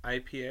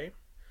IPA.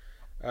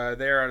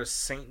 They are out of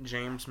St.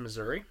 James,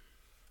 Missouri.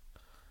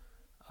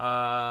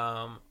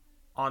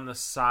 On the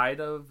side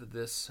of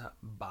this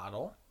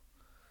bottle,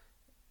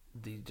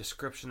 the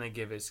description they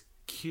give is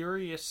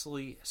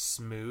curiously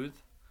smooth,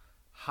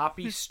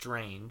 hoppy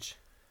strange,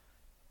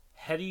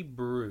 heady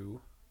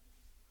brew,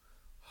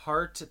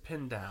 hard to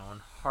pin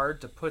down, hard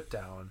to put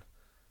down,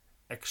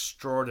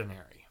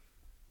 extraordinary.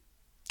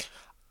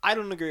 I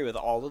don't agree with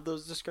all of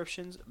those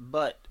descriptions,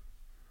 but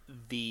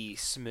the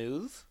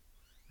smooth,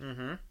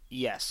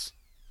 yes.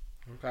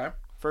 Okay.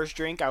 First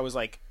drink, I was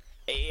like,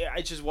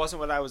 it just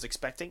wasn't what I was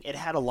expecting. It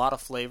had a lot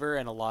of flavor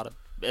and a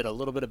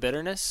little bit of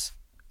bitterness,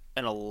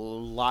 and a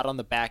lot on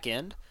the back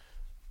end,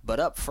 but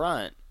up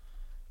front,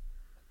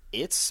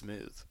 it's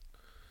smooth.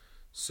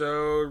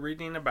 So,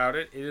 reading about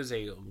it, it is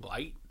a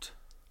light,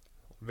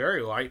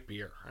 very light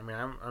beer. I mean,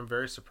 I'm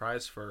very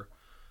surprised for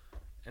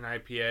an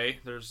IPA.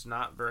 There's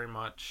not very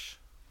much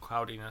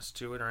cloudiness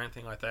to it or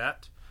anything like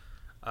that.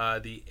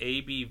 The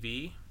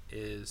ABV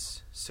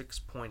is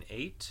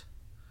 6.8.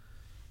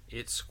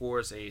 It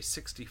scores a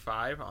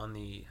 65 on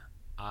the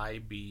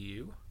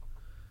IBU.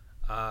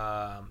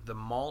 The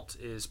malt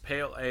is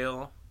Pale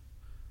Ale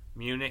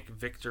Munich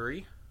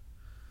Victory.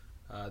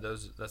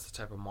 That's the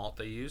type of malt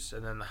they use.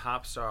 And then the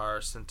hops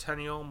are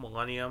Centennial,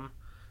 Millennium,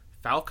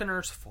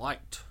 Falconer's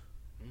Flight,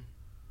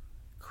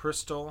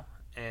 Crystal,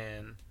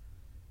 and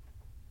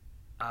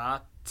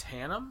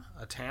Atanum?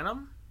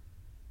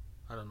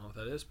 I don't know what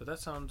that is, but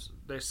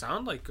they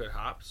sound like good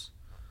hops.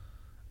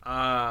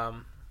 I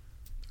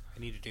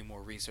need to do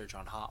more research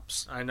on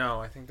hops. I know.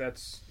 I think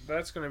that's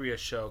going to be a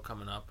show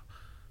coming up.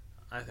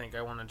 I think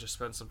I want to just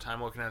spend some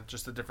time looking at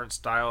just the different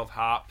style of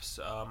hops.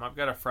 I've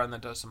got a friend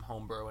that does some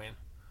home brewing.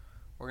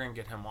 We're going to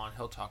get him on.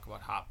 He'll talk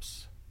about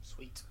hops.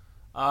 Sweet.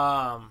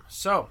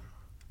 So,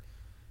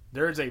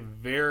 there's a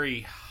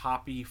very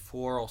hoppy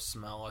floral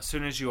smell as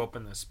soon as you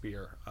open this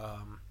beer.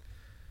 I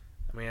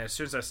mean, as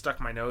soon as I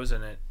stuck my nose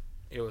in it,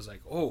 it was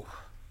like, oh.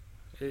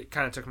 It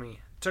kind of took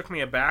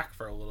me aback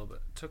for a little bit.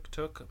 Took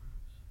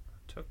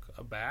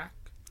aback.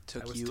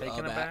 Took I was you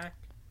taken aback.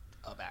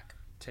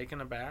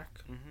 Taken aback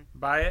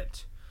by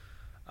it.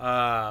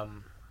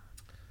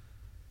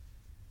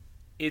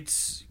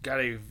 It's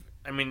got I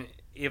mean,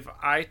 if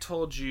I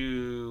told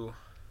you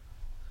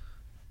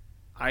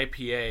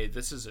IPA,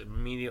 this is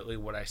immediately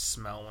what I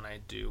smell when I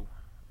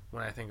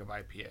think of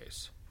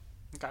IPAs.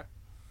 Okay.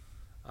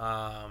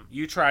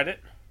 You tried it.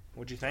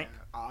 What'd you think?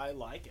 I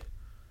like it.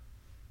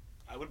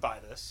 I would buy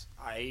this.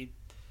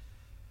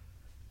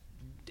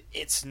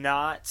 It's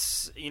not,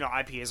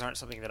 IPAs aren't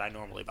something that I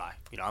normally buy.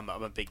 I'm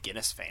a big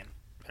Guinness fan.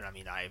 And I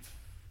mean, I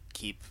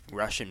keep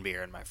Russian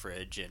beer in my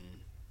fridge and,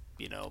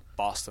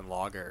 Boston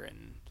Lager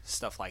and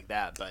stuff like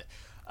that. But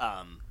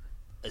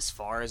as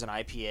far as an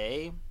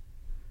IPA,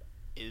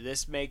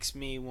 this makes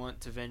me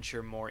want to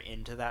venture more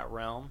into that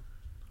realm,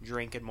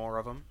 drinking more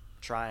of them,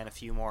 trying a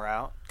few more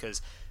out.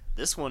 Because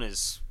this one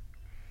it's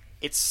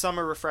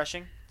summer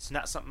refreshing. It's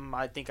not something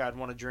I think I'd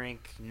want to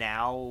drink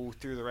now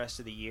through the rest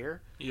of the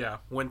year. Yeah,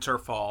 winter,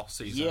 fall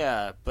season.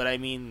 Yeah, but I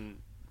mean,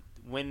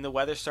 when the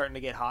weather's starting to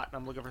get hot and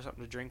I'm looking for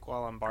something to drink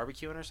while I'm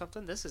barbecuing or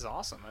something, this is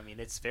awesome. I mean,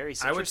 it's very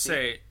citrusy. I would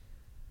say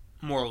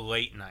more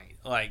late night.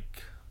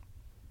 Like,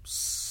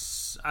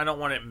 I don't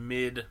want it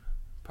mid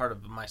part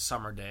of my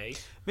summer day.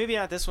 Maybe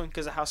not this one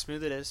because of how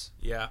smooth it is.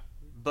 Yeah.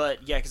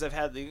 But, yeah, because I've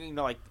had,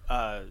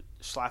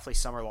 Schlafly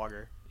Summer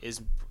Lager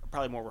is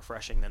probably more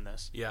refreshing than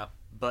this. Yeah.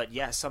 But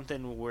yeah,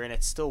 something where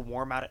it's still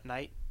warm out at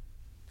night,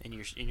 and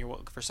you're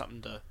looking for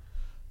something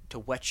to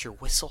wet your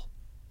whistle.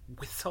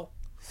 Whistle.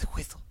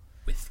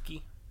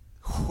 Whiskey.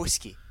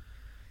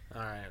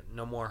 All right,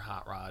 no more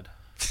hot rod.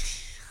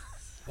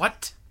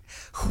 What?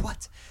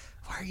 What?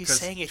 Why are you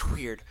saying it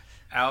weird?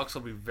 Alex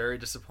will be very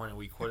disappointed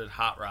we quoted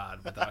Hot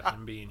Rod without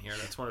him being here.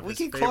 That's one of his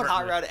favorite. We can quote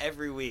Hot Rod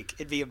every week.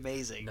 It'd be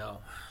amazing. No.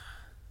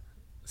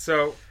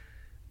 So,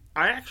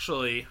 I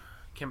actually,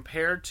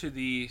 compared to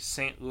the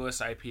St.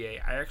 Louis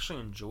IPA, I actually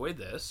enjoyed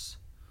this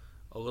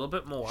a little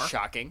bit more.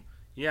 Shocking.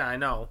 Yeah, I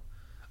know.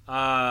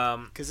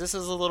 Because this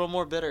is a little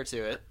more bitter to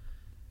it.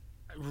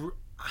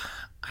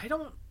 I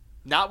don't...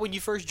 Not when you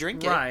first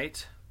drink it.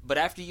 Right. But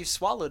after you've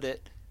swallowed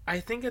it.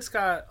 I think it's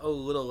got a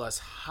little less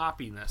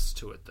hoppiness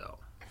to it, though.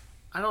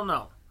 I don't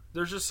know.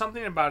 There's just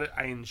something about it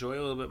I enjoy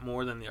a little bit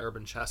more than the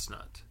Urban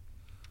Chestnut.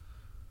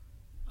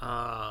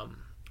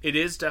 It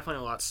is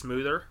definitely a lot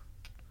smoother.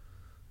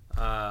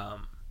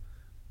 What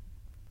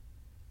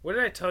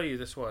did I tell you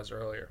this was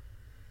earlier?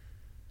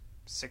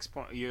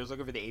 You were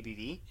looking for the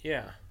ABV?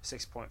 Yeah.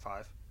 6.5.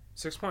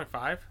 6.5?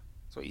 That's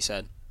what you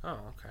said. Oh,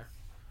 okay.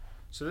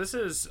 So this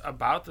is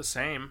about the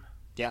same.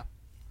 Yeah.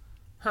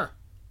 Huh.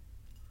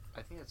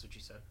 I think that's what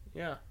you said.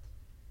 Yeah.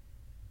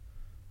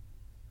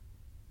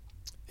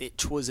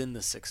 It was in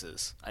the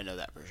 6s. I know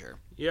that for sure.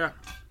 Yeah.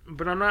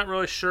 But I'm not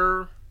really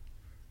sure.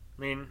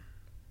 I mean,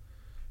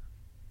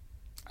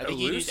 I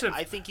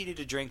think you need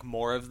to drink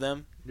more of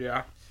them.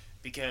 Yeah.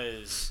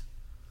 Because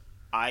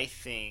I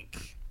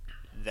think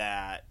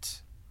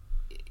that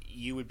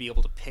you would be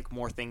able to pick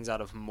more things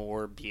out of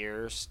more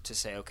beers to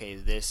say, okay,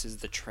 this is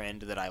the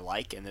trend that I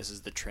like and this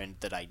is the trend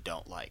that I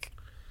don't like.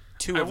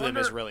 Two of them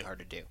is really hard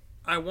to do.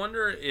 I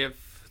wonder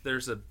if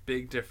there's a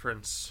big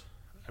difference.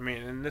 I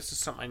mean, and this is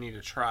something I need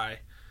to try,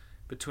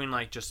 between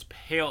like just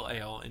pale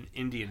ale and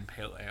Indian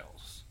pale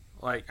ales.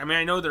 Like, I mean,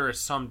 I know there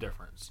is some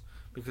difference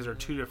because they're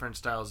two different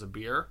styles of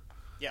beer.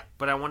 Yeah.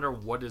 But I wonder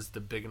what is the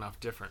big enough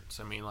difference.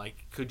 I mean,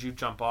 like, could you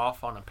jump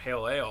off on a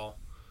pale ale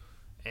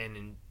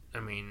and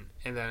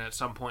then at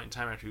some point in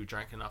time after you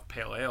drank enough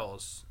pale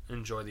ales,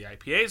 enjoy the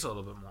IPAs a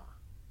little bit more?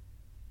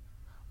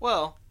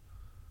 Well,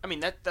 I mean,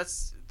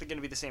 that's going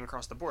to be the same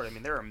across the board. I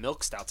mean, there are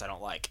milk stouts I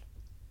don't like,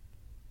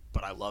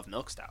 but I love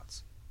milk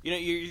stouts. You know,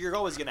 you're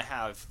always going to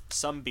have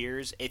some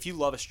beers. If you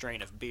love a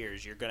strain of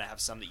beers, you're going to have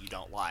some that you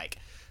don't like.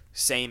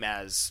 Same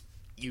as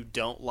you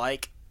don't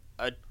like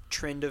a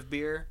trend of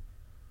beer,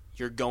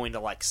 you're going to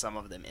like some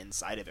of them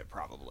inside of it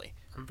probably.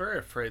 I'm very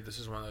afraid this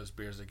is one of those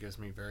beers that gives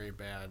me very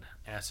bad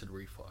acid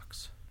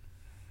reflux.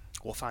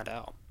 We'll find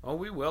out. Oh,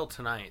 we will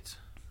tonight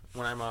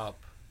when I'm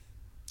up.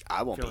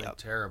 I won't feeling be up.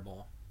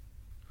 Terrible.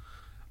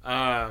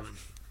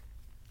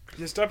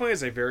 This definitely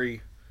has a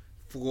very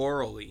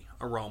florally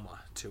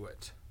aroma to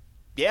it.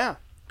 Yeah.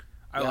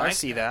 I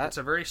see that. It's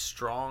a very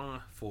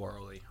strong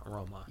florally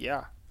aroma.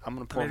 Yeah. I'm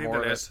going to pour I think more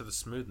that of adds it. to the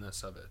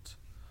smoothness of it.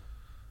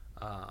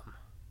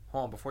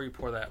 Hold on, before you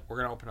pour that, we're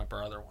going to open up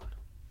our other one.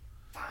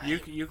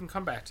 Fine. You can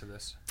come back to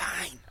this.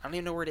 Fine. I don't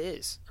even know where it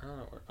is. I don't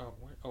know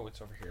where,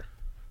 it's over here.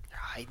 You're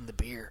hiding the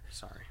beer.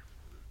 Sorry.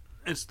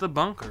 It's the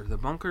bunker. The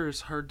bunker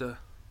is hard to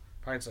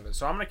find something.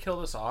 So I'm going to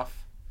kill this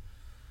off.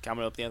 Okay, I'm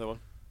going to open the other one.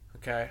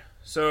 Okay.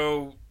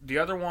 So the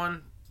other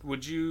one,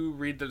 would you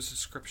read the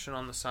description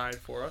on the side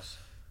for us?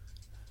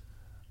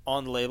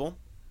 On the label,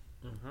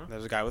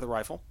 there's a guy with a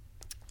rifle.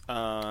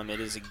 It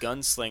is a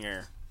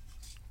Gunslinger,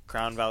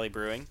 Crown Valley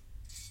Brewing.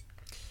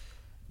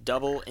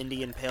 Double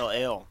Indian Pale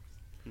Ale,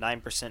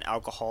 9%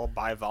 alcohol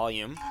by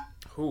volume.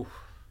 Ooh.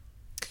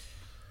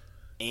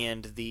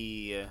 And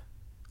the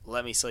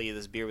let me sell you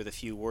this beer with a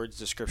few words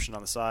description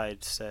on the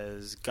side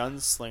says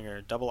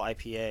Gunslinger Double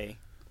IPA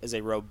is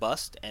a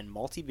robust and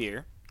malty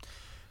beer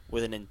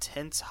with an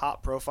intense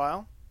hop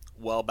profile,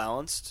 well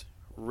balanced,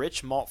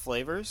 rich malt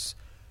flavors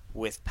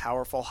with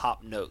powerful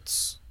hop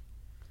notes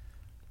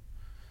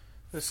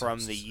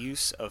from the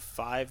use of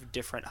 5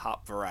 different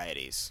hop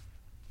varieties.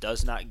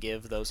 Does not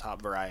give those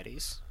hop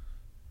varieties.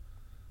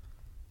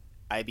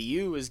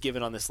 IBU is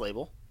given on this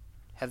label.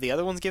 Have the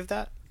other ones give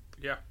that?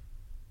 Yeah.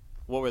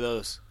 What were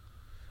those?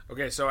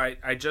 Okay, so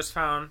I just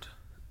found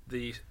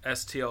the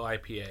STL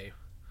IPA.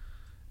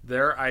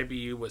 Their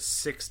IBU was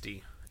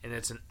 60, and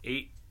it's an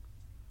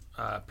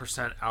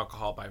 8%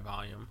 alcohol by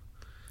volume.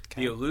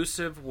 Okay. The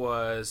Elusive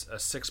was a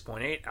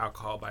 6.8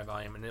 alcohol by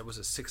volume, and it was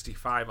a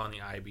 65 on the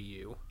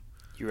IBU.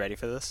 You ready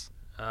for this?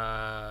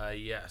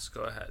 Yes,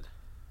 go ahead.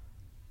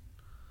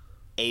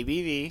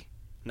 ABV,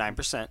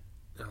 9%.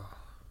 Oh.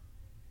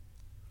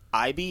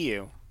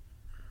 IBU,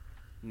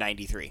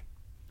 93.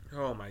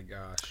 Oh my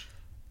gosh.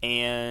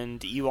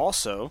 And you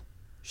also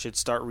should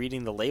start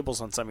reading the labels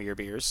on some of your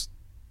beers,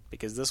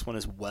 because this one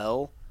is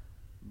well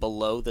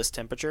below this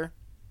temperature.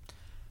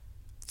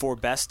 For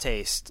best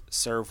taste,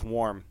 serve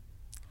warm,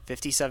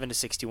 57 to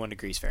 61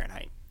 degrees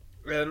Fahrenheit.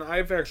 And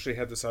I've actually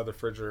had this out of the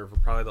refrigerator for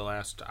probably the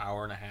last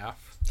hour and a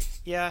half.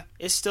 Yeah,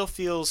 it still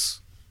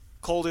feels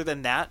colder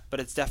than that, but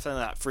it's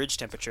definitely not fridge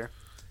temperature.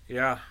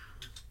 Yeah.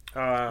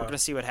 We're going to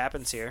see what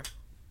happens here.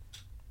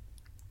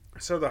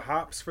 So the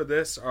hops for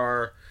this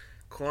are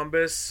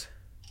Columbus,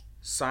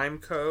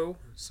 Simcoe,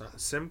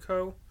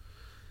 Centennial,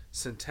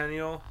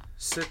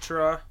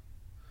 Citra.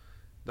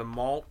 The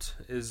malt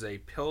is a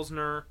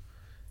Pilsner,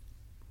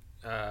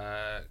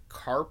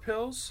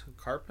 Carpils.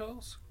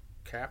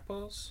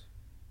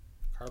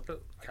 I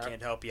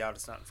can't help you out.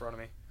 It's not in front of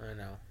me. I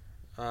know.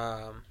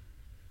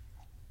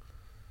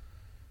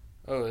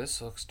 Oh,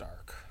 this looks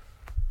dark.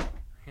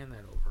 Hand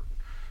that over.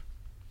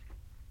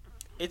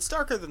 It's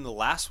darker than the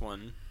last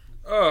one.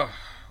 Oh,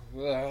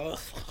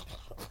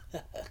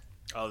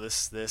 oh,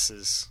 this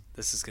is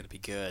gonna be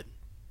good,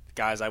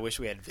 guys. I wish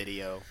we had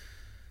video.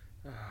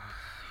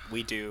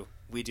 We do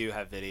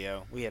have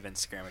video. We have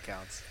Instagram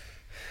accounts.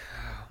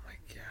 Oh my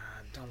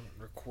god! Don't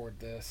record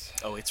this.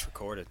 Oh, it's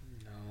recorded.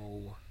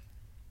 No.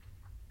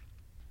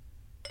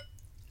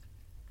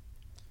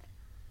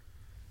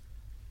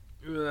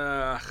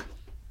 Ugh.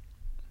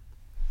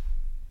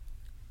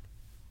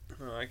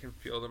 Oh, I can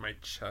feel it in my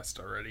chest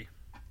already.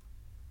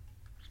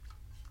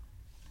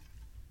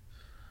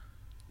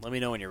 Let me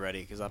know when you're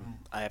ready, because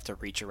I have to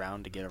reach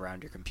around to get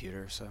around your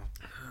computer. So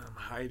I'm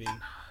hiding.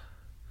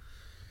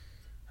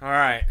 All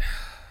right,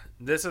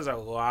 this is a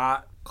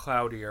lot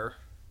cloudier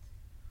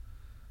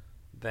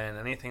than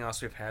anything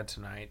else we've had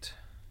tonight.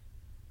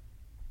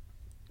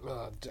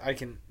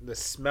 The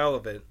smell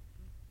of it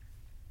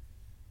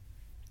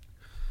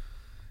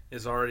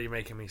is already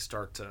making me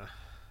start to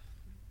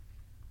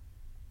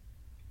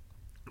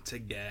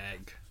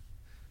gag.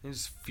 I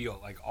just feel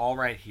it, like, all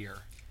right here.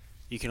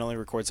 You can only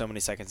record so many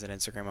seconds in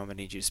Instagram. I'm gonna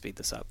need you to speed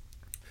this up.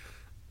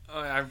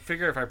 I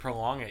figure if I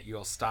prolong it,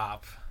 you'll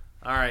stop.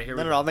 All right, here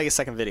we go. No, I'll make a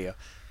second video.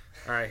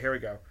 All right, here we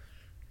go.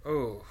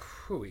 Oh,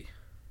 hooey.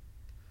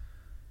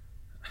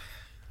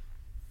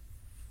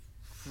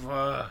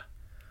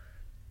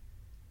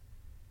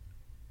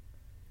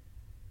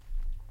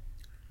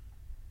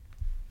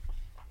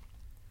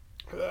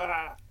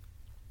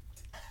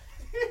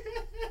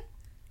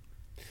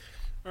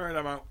 All right,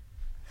 I'm out.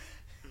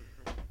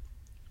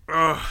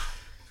 Ugh.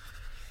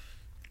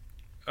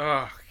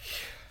 Ugh.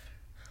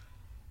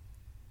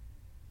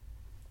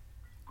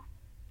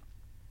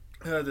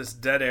 This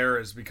dead air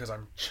is because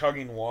I'm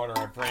chugging water.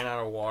 I've ran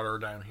out of water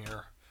down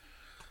here.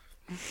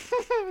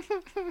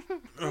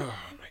 Oh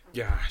my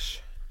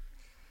gosh.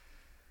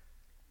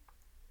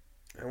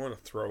 I want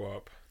to throw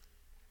up.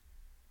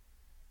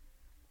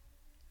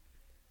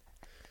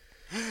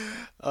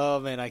 Oh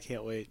man, I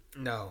can't wait.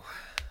 No.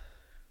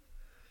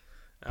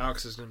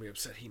 Alex is going to be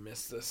upset he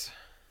missed this.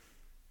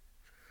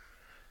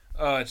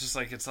 Oh, it's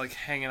like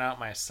hanging out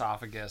my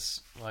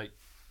esophagus. Like,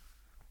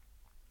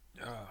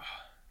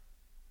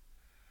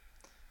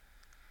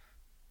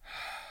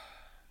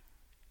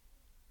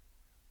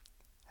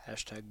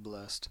 Hashtag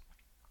blessed.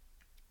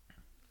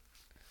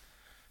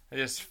 I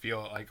just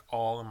feel it like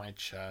all in my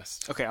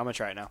chest. Okay, I'm gonna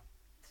try it now.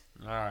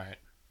 All right.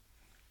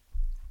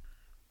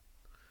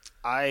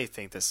 I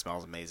think this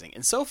smells amazing.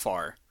 And so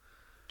far,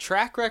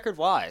 track record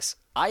wise,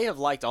 I have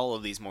liked all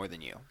of these more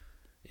than you.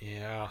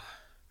 Yeah.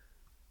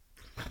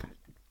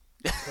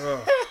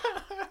 Ugh.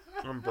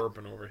 I'm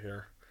burping over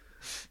here.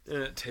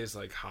 And it tastes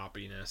like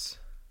hoppiness.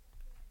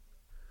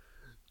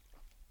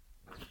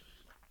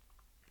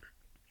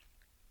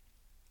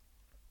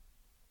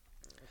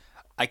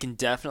 I can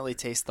definitely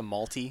taste the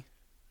malty.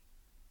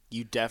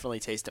 You definitely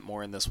taste it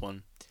more in this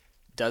one.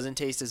 Doesn't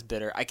taste as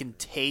bitter. I can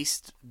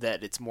taste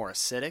that it's more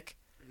acidic,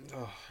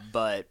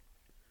 but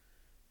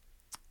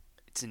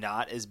it's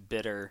not as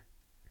bitter.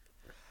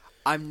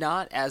 I'm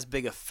not as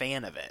big a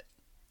fan of it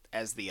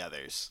as the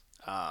others.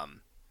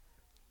 I'm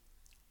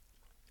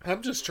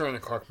just trying to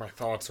collect my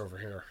thoughts over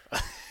here.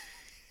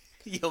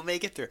 You'll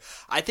make it through.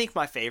 I think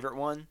my favorite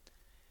one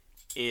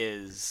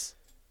is...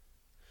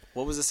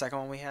 What was the second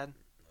one we had?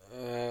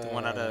 The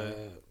one out of...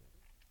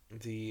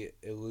 The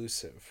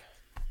Elusive.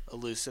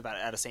 Elusive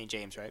out of St.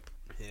 James, right?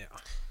 Yeah.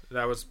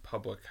 That was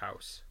Public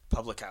House.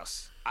 Public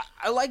House.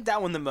 I like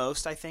that one the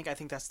most, I think. I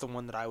think that's the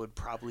one that I would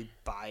probably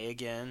buy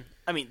again.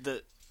 I mean,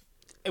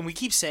 and we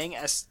keep saying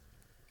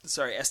STL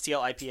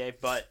IPA,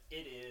 but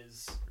it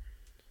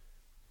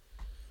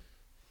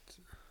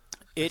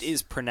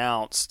is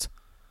pronounced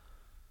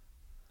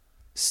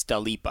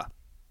Stalipa.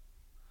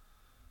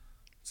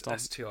 It's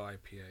STL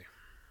IPA.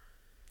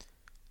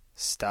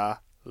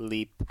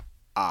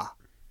 Stalipa.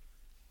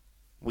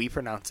 We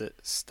pronounce it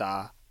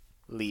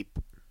Stalipa.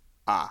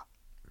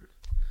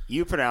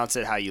 You pronounce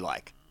it how you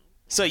like.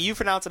 So you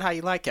pronounce it how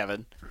you like,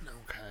 Kevin.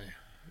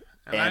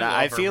 Okay. And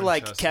I feel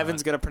like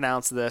Kevin's going to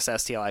pronounce this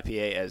STL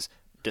IPA as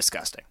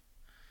disgusting.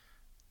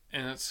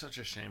 And it's such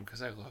a shame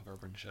because I love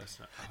Urban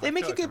Chestnut. They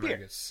make a good beer. I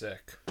get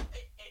sick.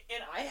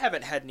 And I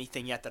haven't had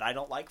anything yet that I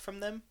don't like from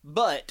them,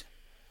 but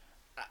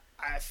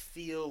I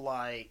feel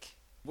like,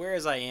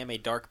 whereas I am a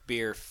dark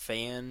beer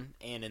fan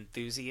and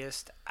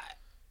enthusiast,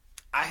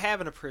 I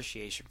have an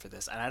appreciation for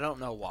this, and I don't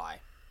know why.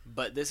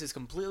 But this is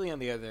completely on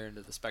the other end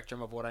of the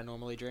spectrum of what I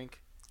normally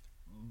drink.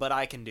 But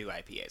I can do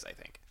IPAs, I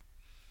think.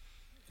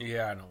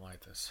 Yeah, I don't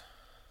like this.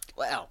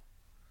 Well,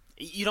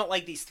 you don't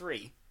like these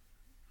three.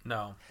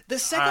 No. The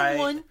second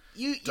one,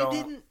 you don't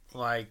didn't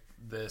like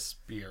this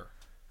beer.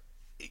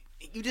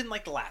 You didn't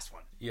like the last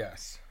one.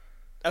 Yes.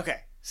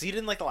 Okay, so you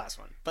didn't like the last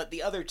one. But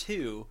the other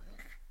two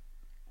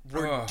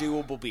were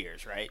doable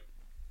beers, right?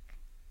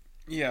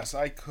 Yes,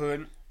 I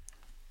could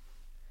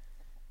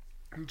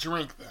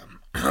drink them.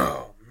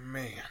 Oh,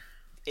 man.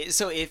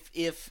 So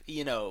if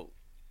you know,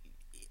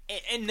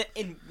 and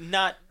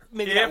not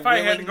maybe if not I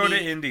had to go to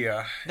willingly-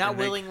 India, not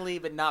willingly,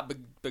 but not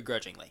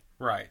begrudgingly.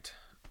 right?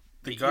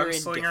 The You're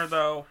Gunslinger,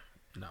 though,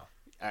 no,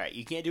 All right,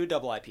 you can't do a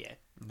double IPA,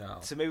 no.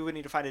 so maybe we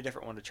need to find a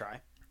different one to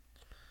try.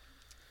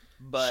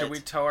 But Should we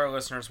tell our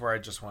listeners where I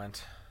just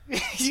went?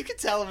 you can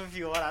tell them if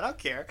you want. I don't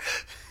care.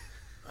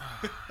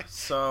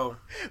 So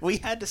We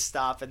had to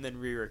stop and then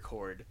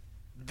re-record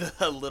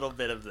a little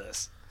bit of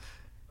this.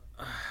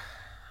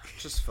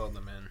 just fill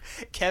them in.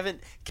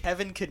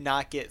 Kevin could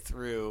not get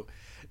through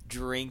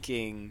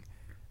drinking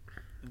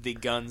the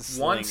Gunslinger.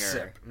 One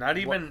sip, not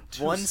even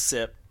one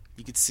sip.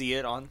 You could see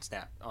it on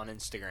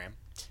Instagram.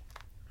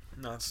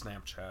 Not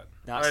Snapchat.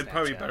 Not I'd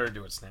probably Snapchat. better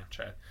do it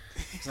Snapchat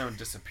because I would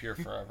disappear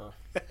forever.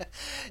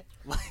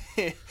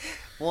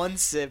 One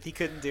sip, he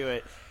couldn't do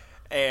it,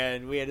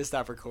 and we had to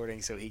stop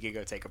recording so he could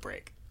go take a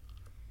break.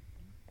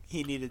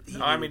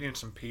 I'm eating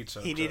some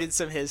pizza. He needed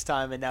some his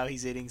time, and now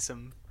he's eating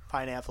some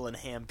pineapple and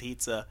ham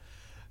pizza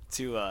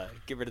to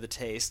get rid of the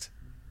taste.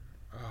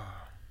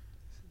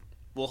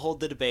 We'll hold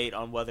the debate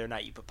on whether or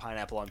not you put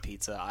pineapple on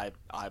pizza.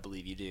 I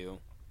believe you do.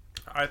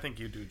 I think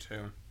you do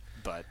too.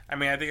 But I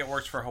mean, I think it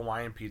works for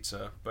Hawaiian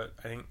pizza, but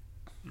I think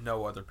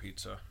no other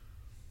pizza.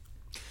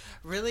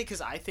 Really,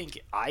 because I think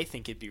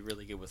it'd be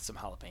really good with some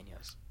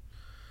jalapenos.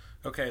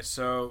 Okay,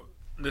 so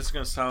this is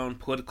going to sound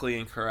politically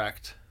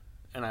incorrect,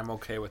 and I'm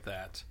okay with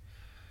that.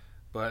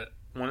 But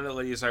one of the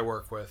ladies I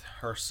work with,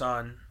 her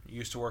son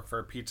used to work for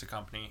a pizza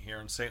company here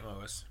in St.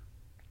 Louis.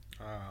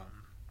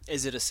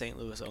 Is it a St.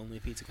 Louis only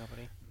pizza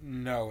company?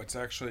 No, it's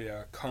actually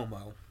a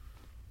Como.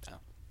 Oh.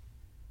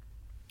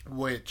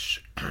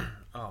 Which,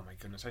 oh my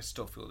goodness, I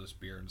still feel this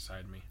beer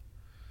inside me.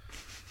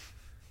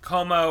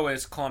 Como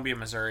is Columbia,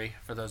 Missouri.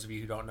 For those of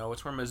you who don't know,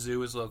 it's where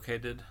Mizzou is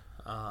located.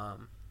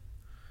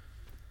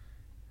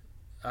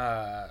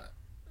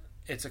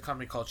 It's a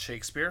company called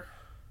Shakespeare,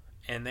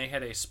 and they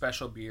had a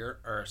special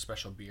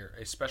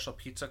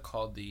pizza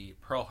called the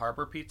Pearl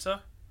Harbor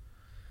Pizza.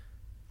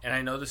 And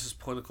I know this is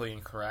politically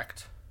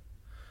incorrect.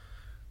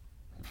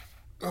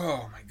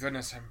 Oh my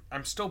goodness,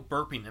 I'm still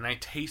burping, and I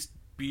taste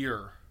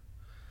beer.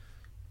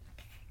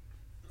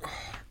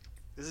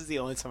 This is the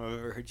only time I've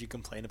ever heard you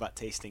complain about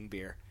tasting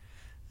beer.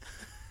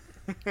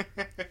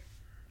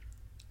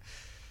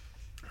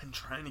 I'm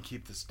trying to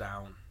keep this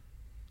down.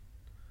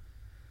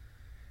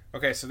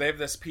 Okay, so they have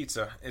this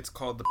pizza. It's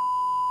called the...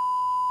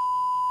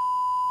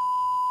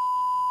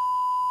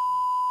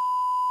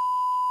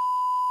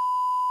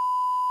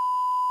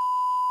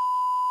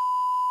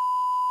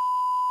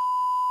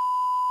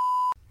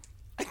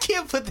 I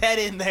can't put that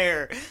in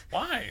there.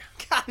 Why?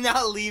 I'm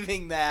not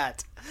leaving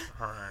that.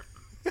 Alright.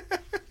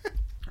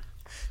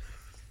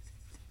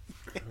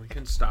 We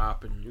can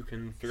stop and you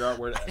can figure out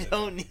where to I edit.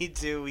 don't need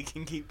to. We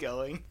can keep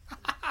going.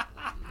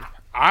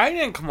 I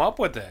didn't come up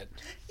with it.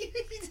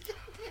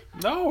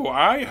 No,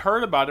 I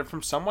heard about it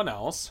from someone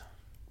else.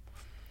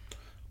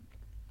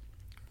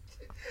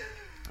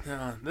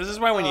 This is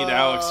why we need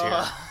Alex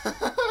here.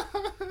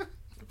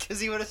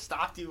 Because he would have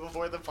stopped you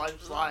before the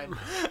punchline.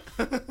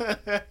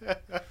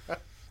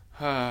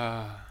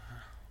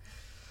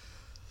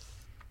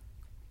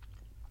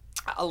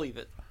 I'll leave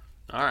it.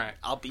 All right.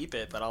 I'll beep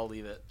it, but I'll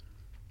leave it.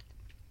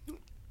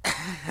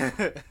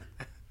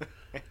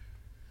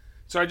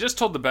 So I just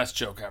told the best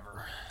joke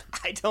ever.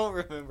 I don't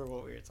remember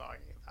what we were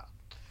talking about.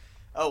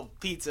 Oh,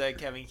 pizza.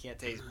 Kevin can't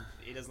taste.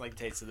 He doesn't like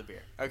the taste of the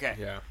beer. Okay.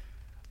 Yeah.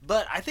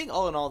 But I think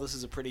all in all, this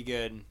is a pretty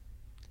good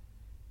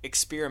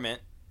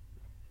experiment.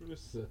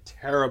 This is a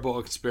terrible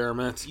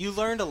experiment. You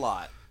learned a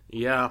lot.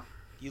 Yeah.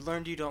 You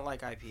learned you don't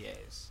like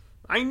IPAs.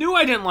 I knew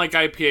I didn't like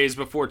IPAs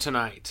before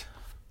tonight.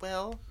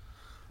 Well,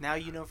 now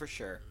you know for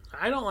sure.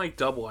 I don't like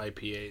double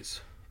IPAs.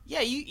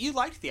 Yeah, you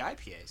liked the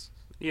IPAs.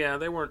 Yeah,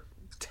 they weren't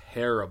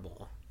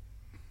terrible.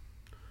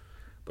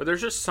 But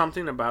there's just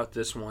something about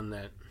this one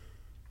that...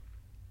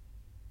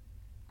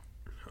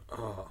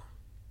 Oh.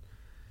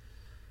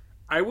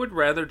 I would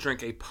rather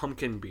drink a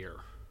pumpkin beer.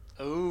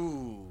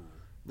 Ooh.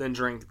 Than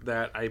drink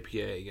that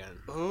IPA again.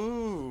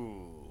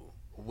 Ooh.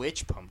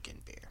 Which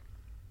pumpkin beer?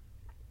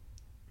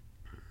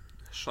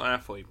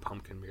 Schlafly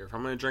pumpkin beer. If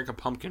I'm going to drink a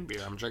pumpkin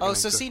beer, I'm drinking... Oh,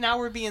 so see, now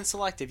we're being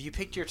selective. You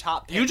picked your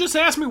top pick. You just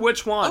asked me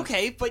which one.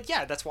 Okay, but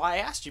yeah, that's why I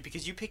asked you,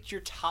 because you picked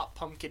your top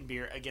pumpkin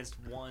beer against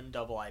one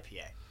double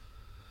IPA.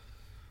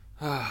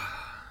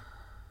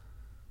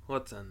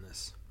 Let's end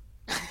this.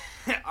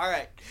 All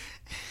right.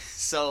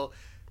 So,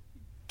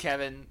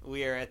 Kevin,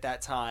 we are at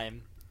that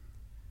time.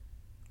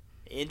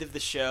 End of the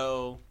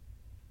show.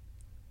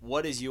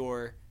 What is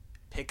your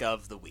pick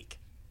of the week?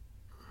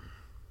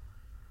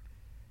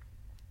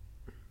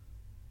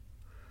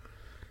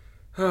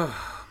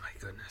 Oh, my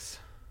goodness.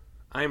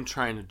 I am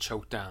trying to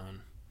choke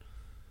down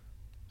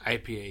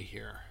IPA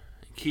here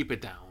and keep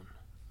it down.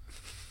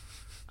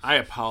 I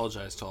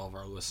apologize to all of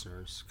our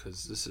listeners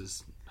because this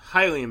is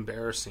highly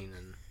embarrassing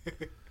and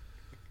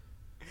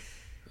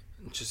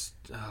just,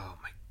 oh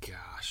my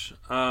gosh.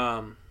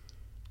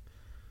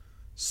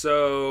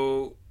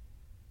 So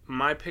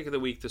my pick of the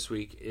week this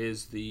week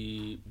is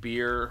the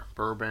beer,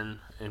 bourbon,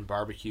 and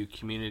barbecue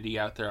community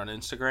out there on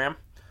Instagram.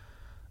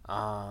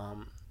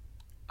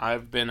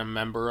 I've been a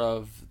member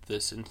of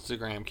this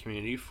Instagram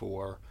community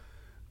for,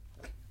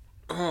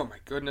 oh my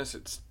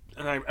goodness,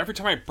 every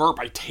time I burp,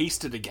 I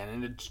taste it again,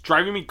 and it's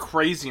driving me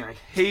crazy, and I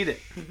hate it.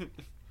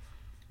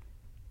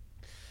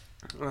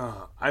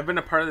 I've been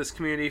a part of this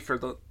community for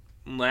the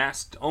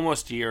last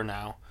almost year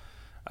now.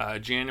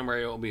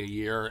 January will be a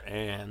year,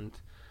 and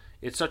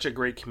it's such a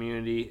great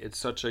community. It's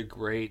such a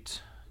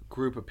great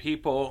group of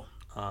people.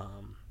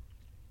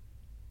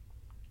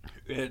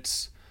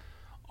 It's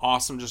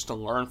awesome just to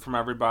learn from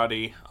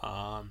everybody,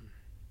 to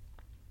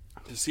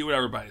see what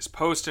everybody's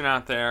posting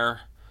out there,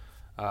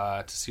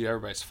 to see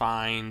everybody's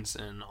finds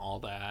and all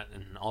that,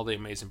 and all the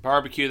amazing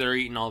barbecue they're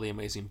eating, all the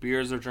amazing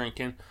beers they're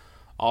drinking,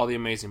 all the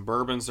amazing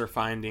bourbons they're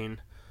finding.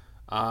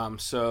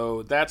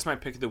 So that's my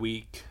pick of the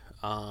week.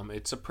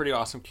 It's a pretty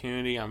awesome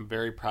community. I'm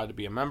very proud to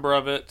be a member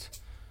of it.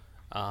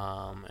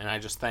 And I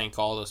just thank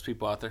all those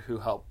people out there who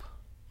help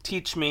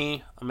teach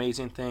me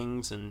amazing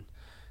things and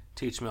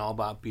teach me all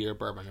about beer,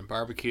 bourbon, and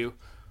barbecue.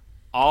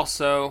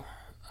 Also,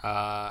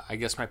 I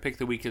guess my pick of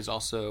the week is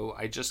also,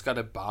 I just got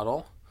a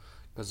bottle,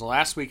 because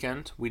last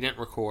weekend we didn't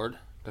record,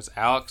 because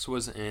Alex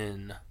was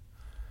in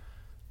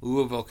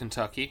Louisville,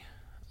 Kentucky,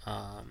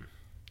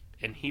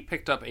 and he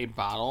picked up a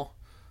bottle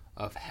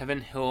of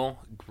Heaven Hill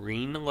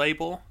Green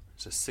Label.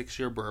 It's a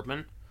 6-year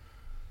bourbon,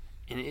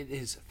 and it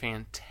is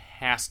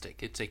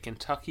fantastic. It's a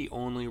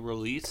Kentucky-only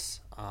release.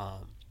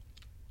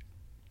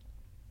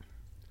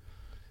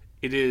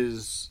 It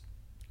is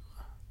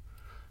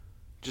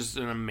just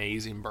an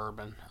amazing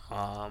bourbon.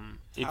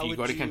 If you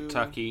go to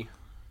Kentucky...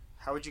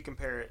 How would you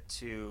compare it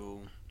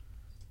to,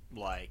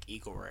 like,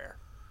 Eagle Rare?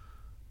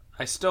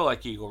 I still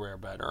like Eagle Rare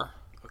better.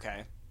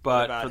 Okay.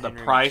 But for the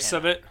price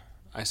of it,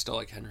 I still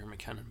like Henry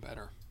McKinnon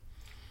better.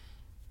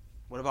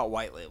 What about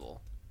White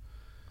Label?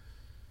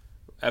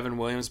 Evan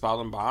Williams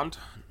Bottled and Bond?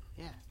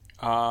 Yeah.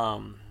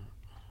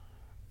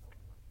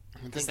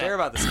 Because they're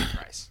about the same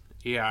price.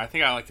 Yeah, I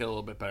think I like it a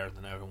little bit better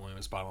than Evan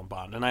Williams Bottled and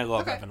Bond. And I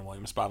love Evan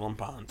Williams Bottled and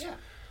Bond.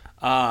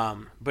 Yeah.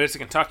 But it's a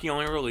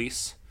Kentucky-only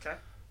release. Okay.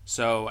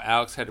 So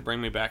Alex had to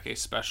bring me back a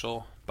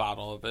special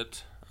bottle of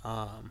it.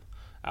 I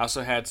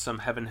also had some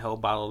Heaven Hill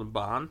Bottled and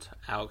Bond.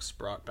 Alex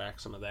brought back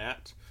some of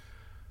that.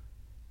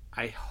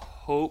 I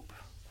hope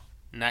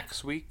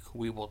next week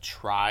we will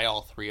try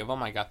all 3 of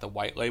them. I got the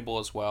White Label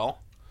as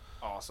well.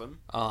 Awesome.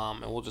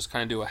 And we'll just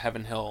kind of do a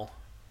Heaven Hill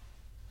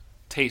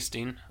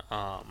tasting.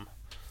 Are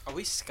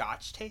we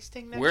Scotch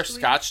tasting next week? We're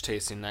Scotch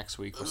tasting next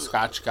week with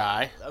Scotch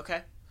Guy.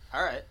 Okay.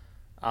 All right.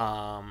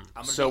 I'm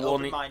going to be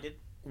open-minded.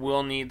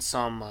 We'll need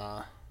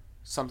some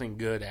something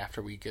good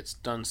after we get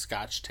done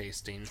Scotch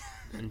tasting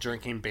and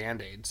drinking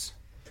Band-Aids.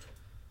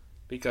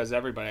 Because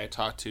everybody I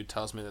talk to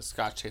tells me that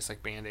Scotch tastes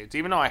like Band-Aids.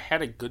 Even though I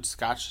had a good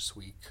Scotch this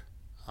week.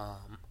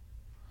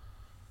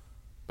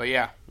 But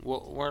yeah,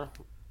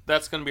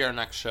 that's going to be our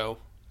next show.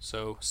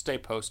 So stay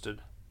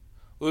posted.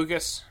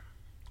 Lucas,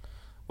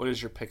 what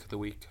is your pick of the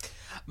week?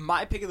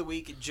 My pick of the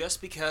week,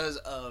 just because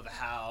of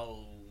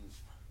how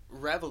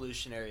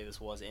revolutionary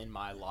this was in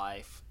my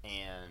life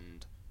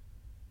and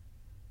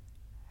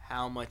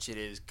how much it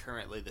is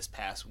currently this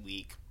past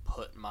week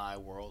put my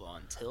world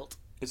on tilt.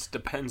 It's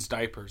Depends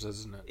diapers,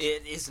 isn't it?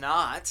 It is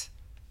not.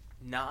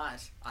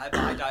 I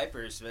buy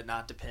diapers, but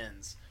not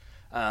Depends.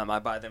 I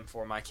buy them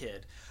for my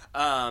kid.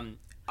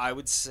 I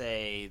would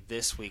say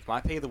this week, my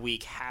pick of the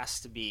week has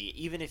to be,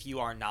 even if you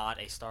are not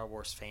a Star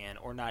Wars fan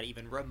or not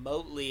even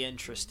remotely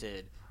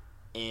interested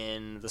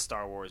in the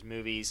Star Wars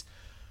movies,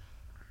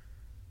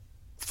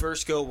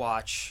 first go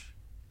watch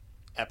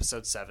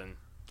Episode 7,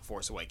 The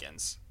Force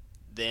Awakens.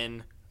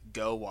 Then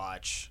go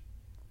watch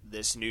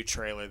this new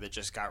trailer that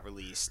just got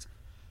released.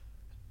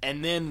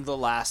 And then the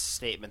last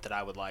statement that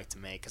I would like to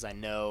make, because I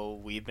know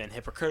we've been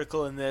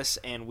hypocritical in this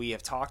and we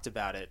have talked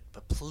about it,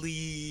 but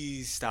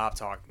please stop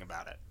talking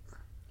about it.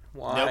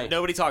 Why?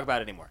 Nobody talk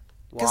about it anymore.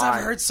 Because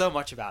I've heard so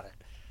much about it.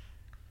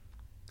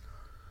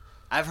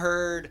 I've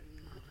heard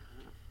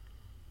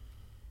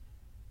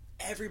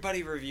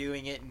everybody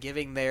reviewing it and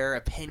giving their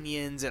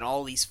opinions and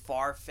all these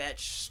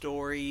far-fetched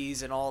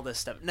stories and all this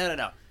stuff.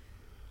 No.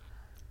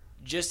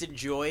 Just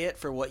enjoy it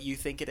for what you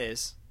think it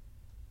is.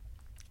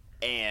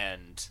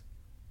 And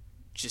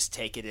just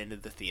take it into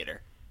the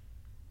theater.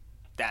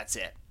 That's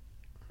it.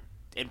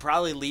 And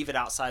probably leave it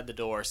outside the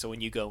door so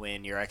when you go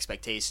in, your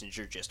expectations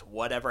are just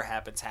whatever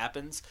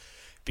happens,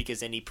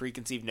 because any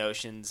preconceived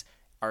notions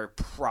are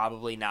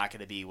probably not going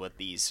to be what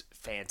these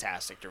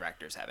fantastic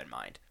directors have in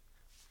mind.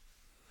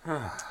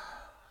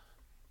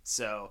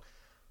 So,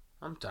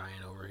 I'm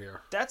dying over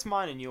here. That's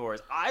mine and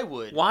yours.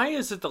 Why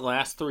is it the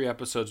last 3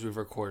 episodes we've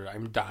recorded,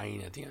 I'm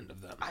dying at the end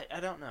of them?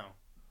 I don't know.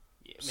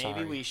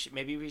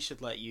 Maybe we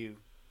should let you...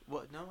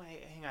 Well, no,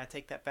 hang on, I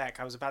take that back.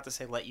 I was about to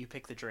say let you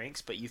pick the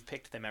drinks, but you've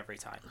picked them every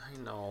time. I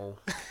know.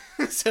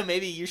 So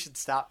maybe you should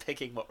stop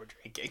picking what we're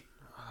drinking.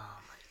 Oh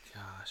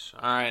my gosh.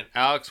 All right,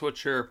 Alex,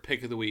 what's your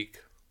pick of the week?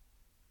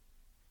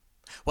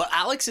 Well,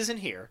 Alex isn't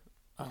here.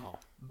 Oh.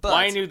 But... Well,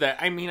 I knew that.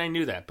 I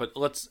knew that. But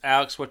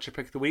Alex, what's your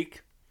pick of the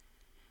week?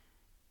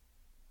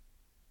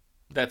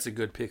 That's a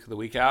good pick of the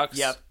week, Alex.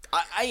 Yep.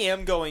 I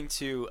am going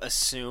to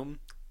assume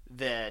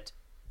that...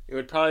 It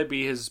would probably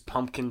be his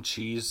pumpkin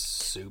cheese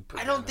soup.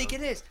 I don't think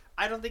it is.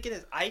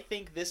 I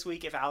think this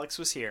week, if Alex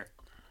was here,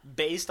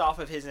 based off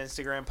of his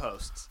Instagram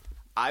posts,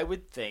 I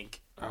would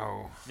think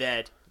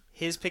that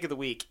his pick of the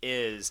week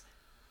is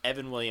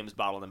Evan Williams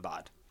Bottled and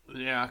Bond.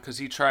 Yeah, because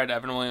he tried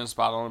Evan Williams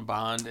Bottled and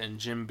Bond and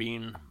Jim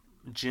Beam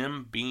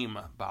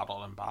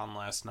Bottled and Bond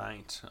last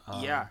night.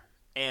 Yeah,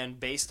 and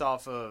based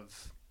off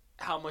of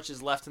how much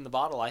is left in the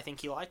bottle, I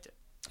think he liked it.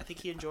 I think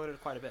he enjoyed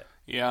it quite a bit.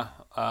 Yeah,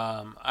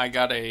 I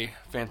got a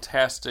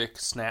fantastic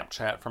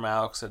Snapchat from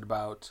Alex at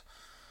about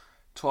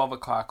 12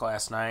 o'clock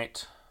last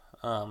night.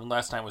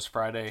 Last night was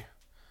Friday,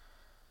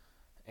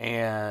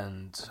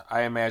 and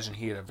I imagine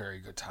he had a very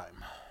good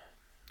time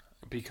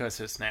because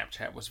his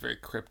Snapchat was very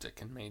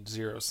cryptic and made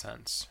 0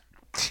 sense.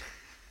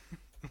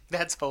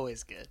 That's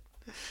always good.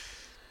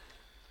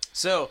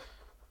 So,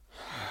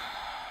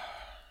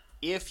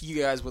 if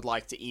you guys would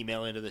like to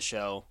email into the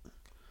show,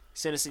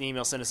 send us an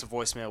email, send us a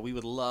voicemail. We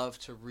would love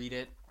to read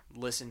it,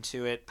 listen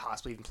to it,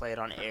 possibly even play it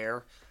on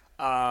air.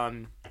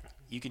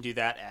 You can do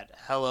that at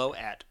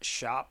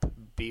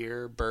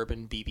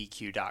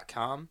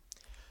hello@shopbeerbourbonbbq.com.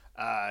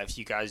 If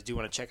you guys do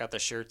want to check out the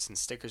shirts and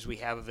stickers we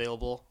have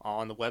available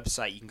on the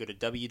website, you can go to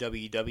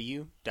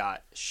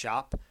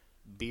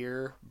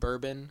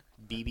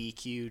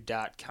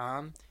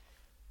www.shopbeerbourbonbbq.com.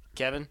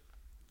 Kevin,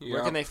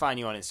 where can they find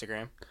you on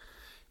Instagram?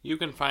 You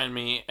can find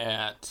me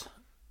at...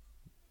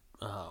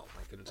 Oh,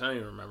 my goodness. I don't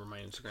even remember my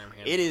Instagram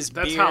handle. It is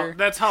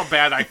That's how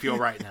bad I feel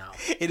right now.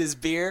 It is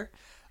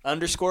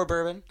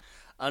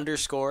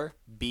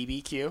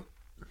beer_bourbon_BBQ.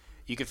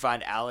 You can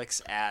find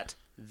Alex at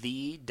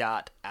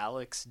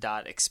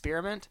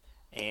the.alex.experiment.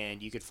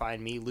 And you could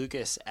find me,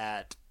 Lucas,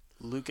 at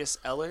Lucas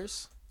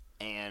Ellers.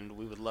 And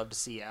we would love to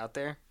see you out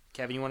there.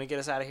 Kevin, you want to get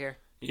us out of here?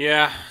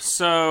 Yeah,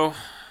 so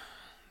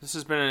this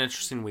has been an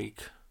interesting week.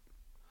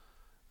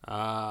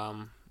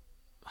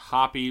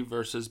 Hoppy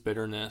versus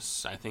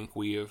bitterness. I think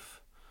we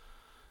have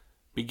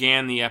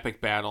began the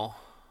epic battle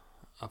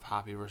of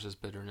hoppy versus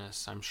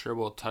bitterness. I'm sure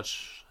we'll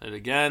touch it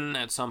again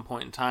at some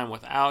point in time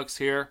with Alex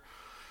here.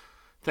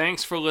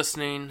 Thanks for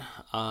listening.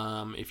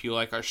 If you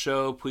like our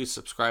show, please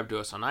subscribe to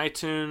us on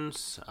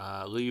iTunes.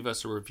 Leave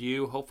us a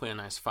review, hopefully a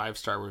nice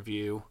 5-star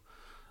review.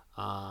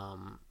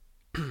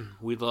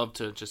 We'd love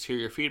to just hear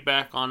your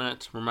feedback on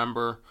it.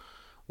 Remember,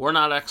 we're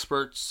not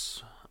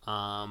experts,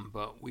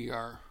 but we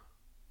are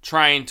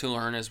trying to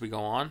learn as we go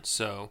on.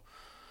 So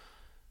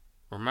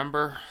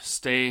remember,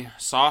 stay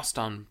sauced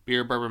on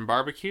Beer Bourbon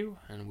Barbecue,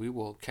 and we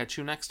will catch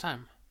you next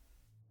time.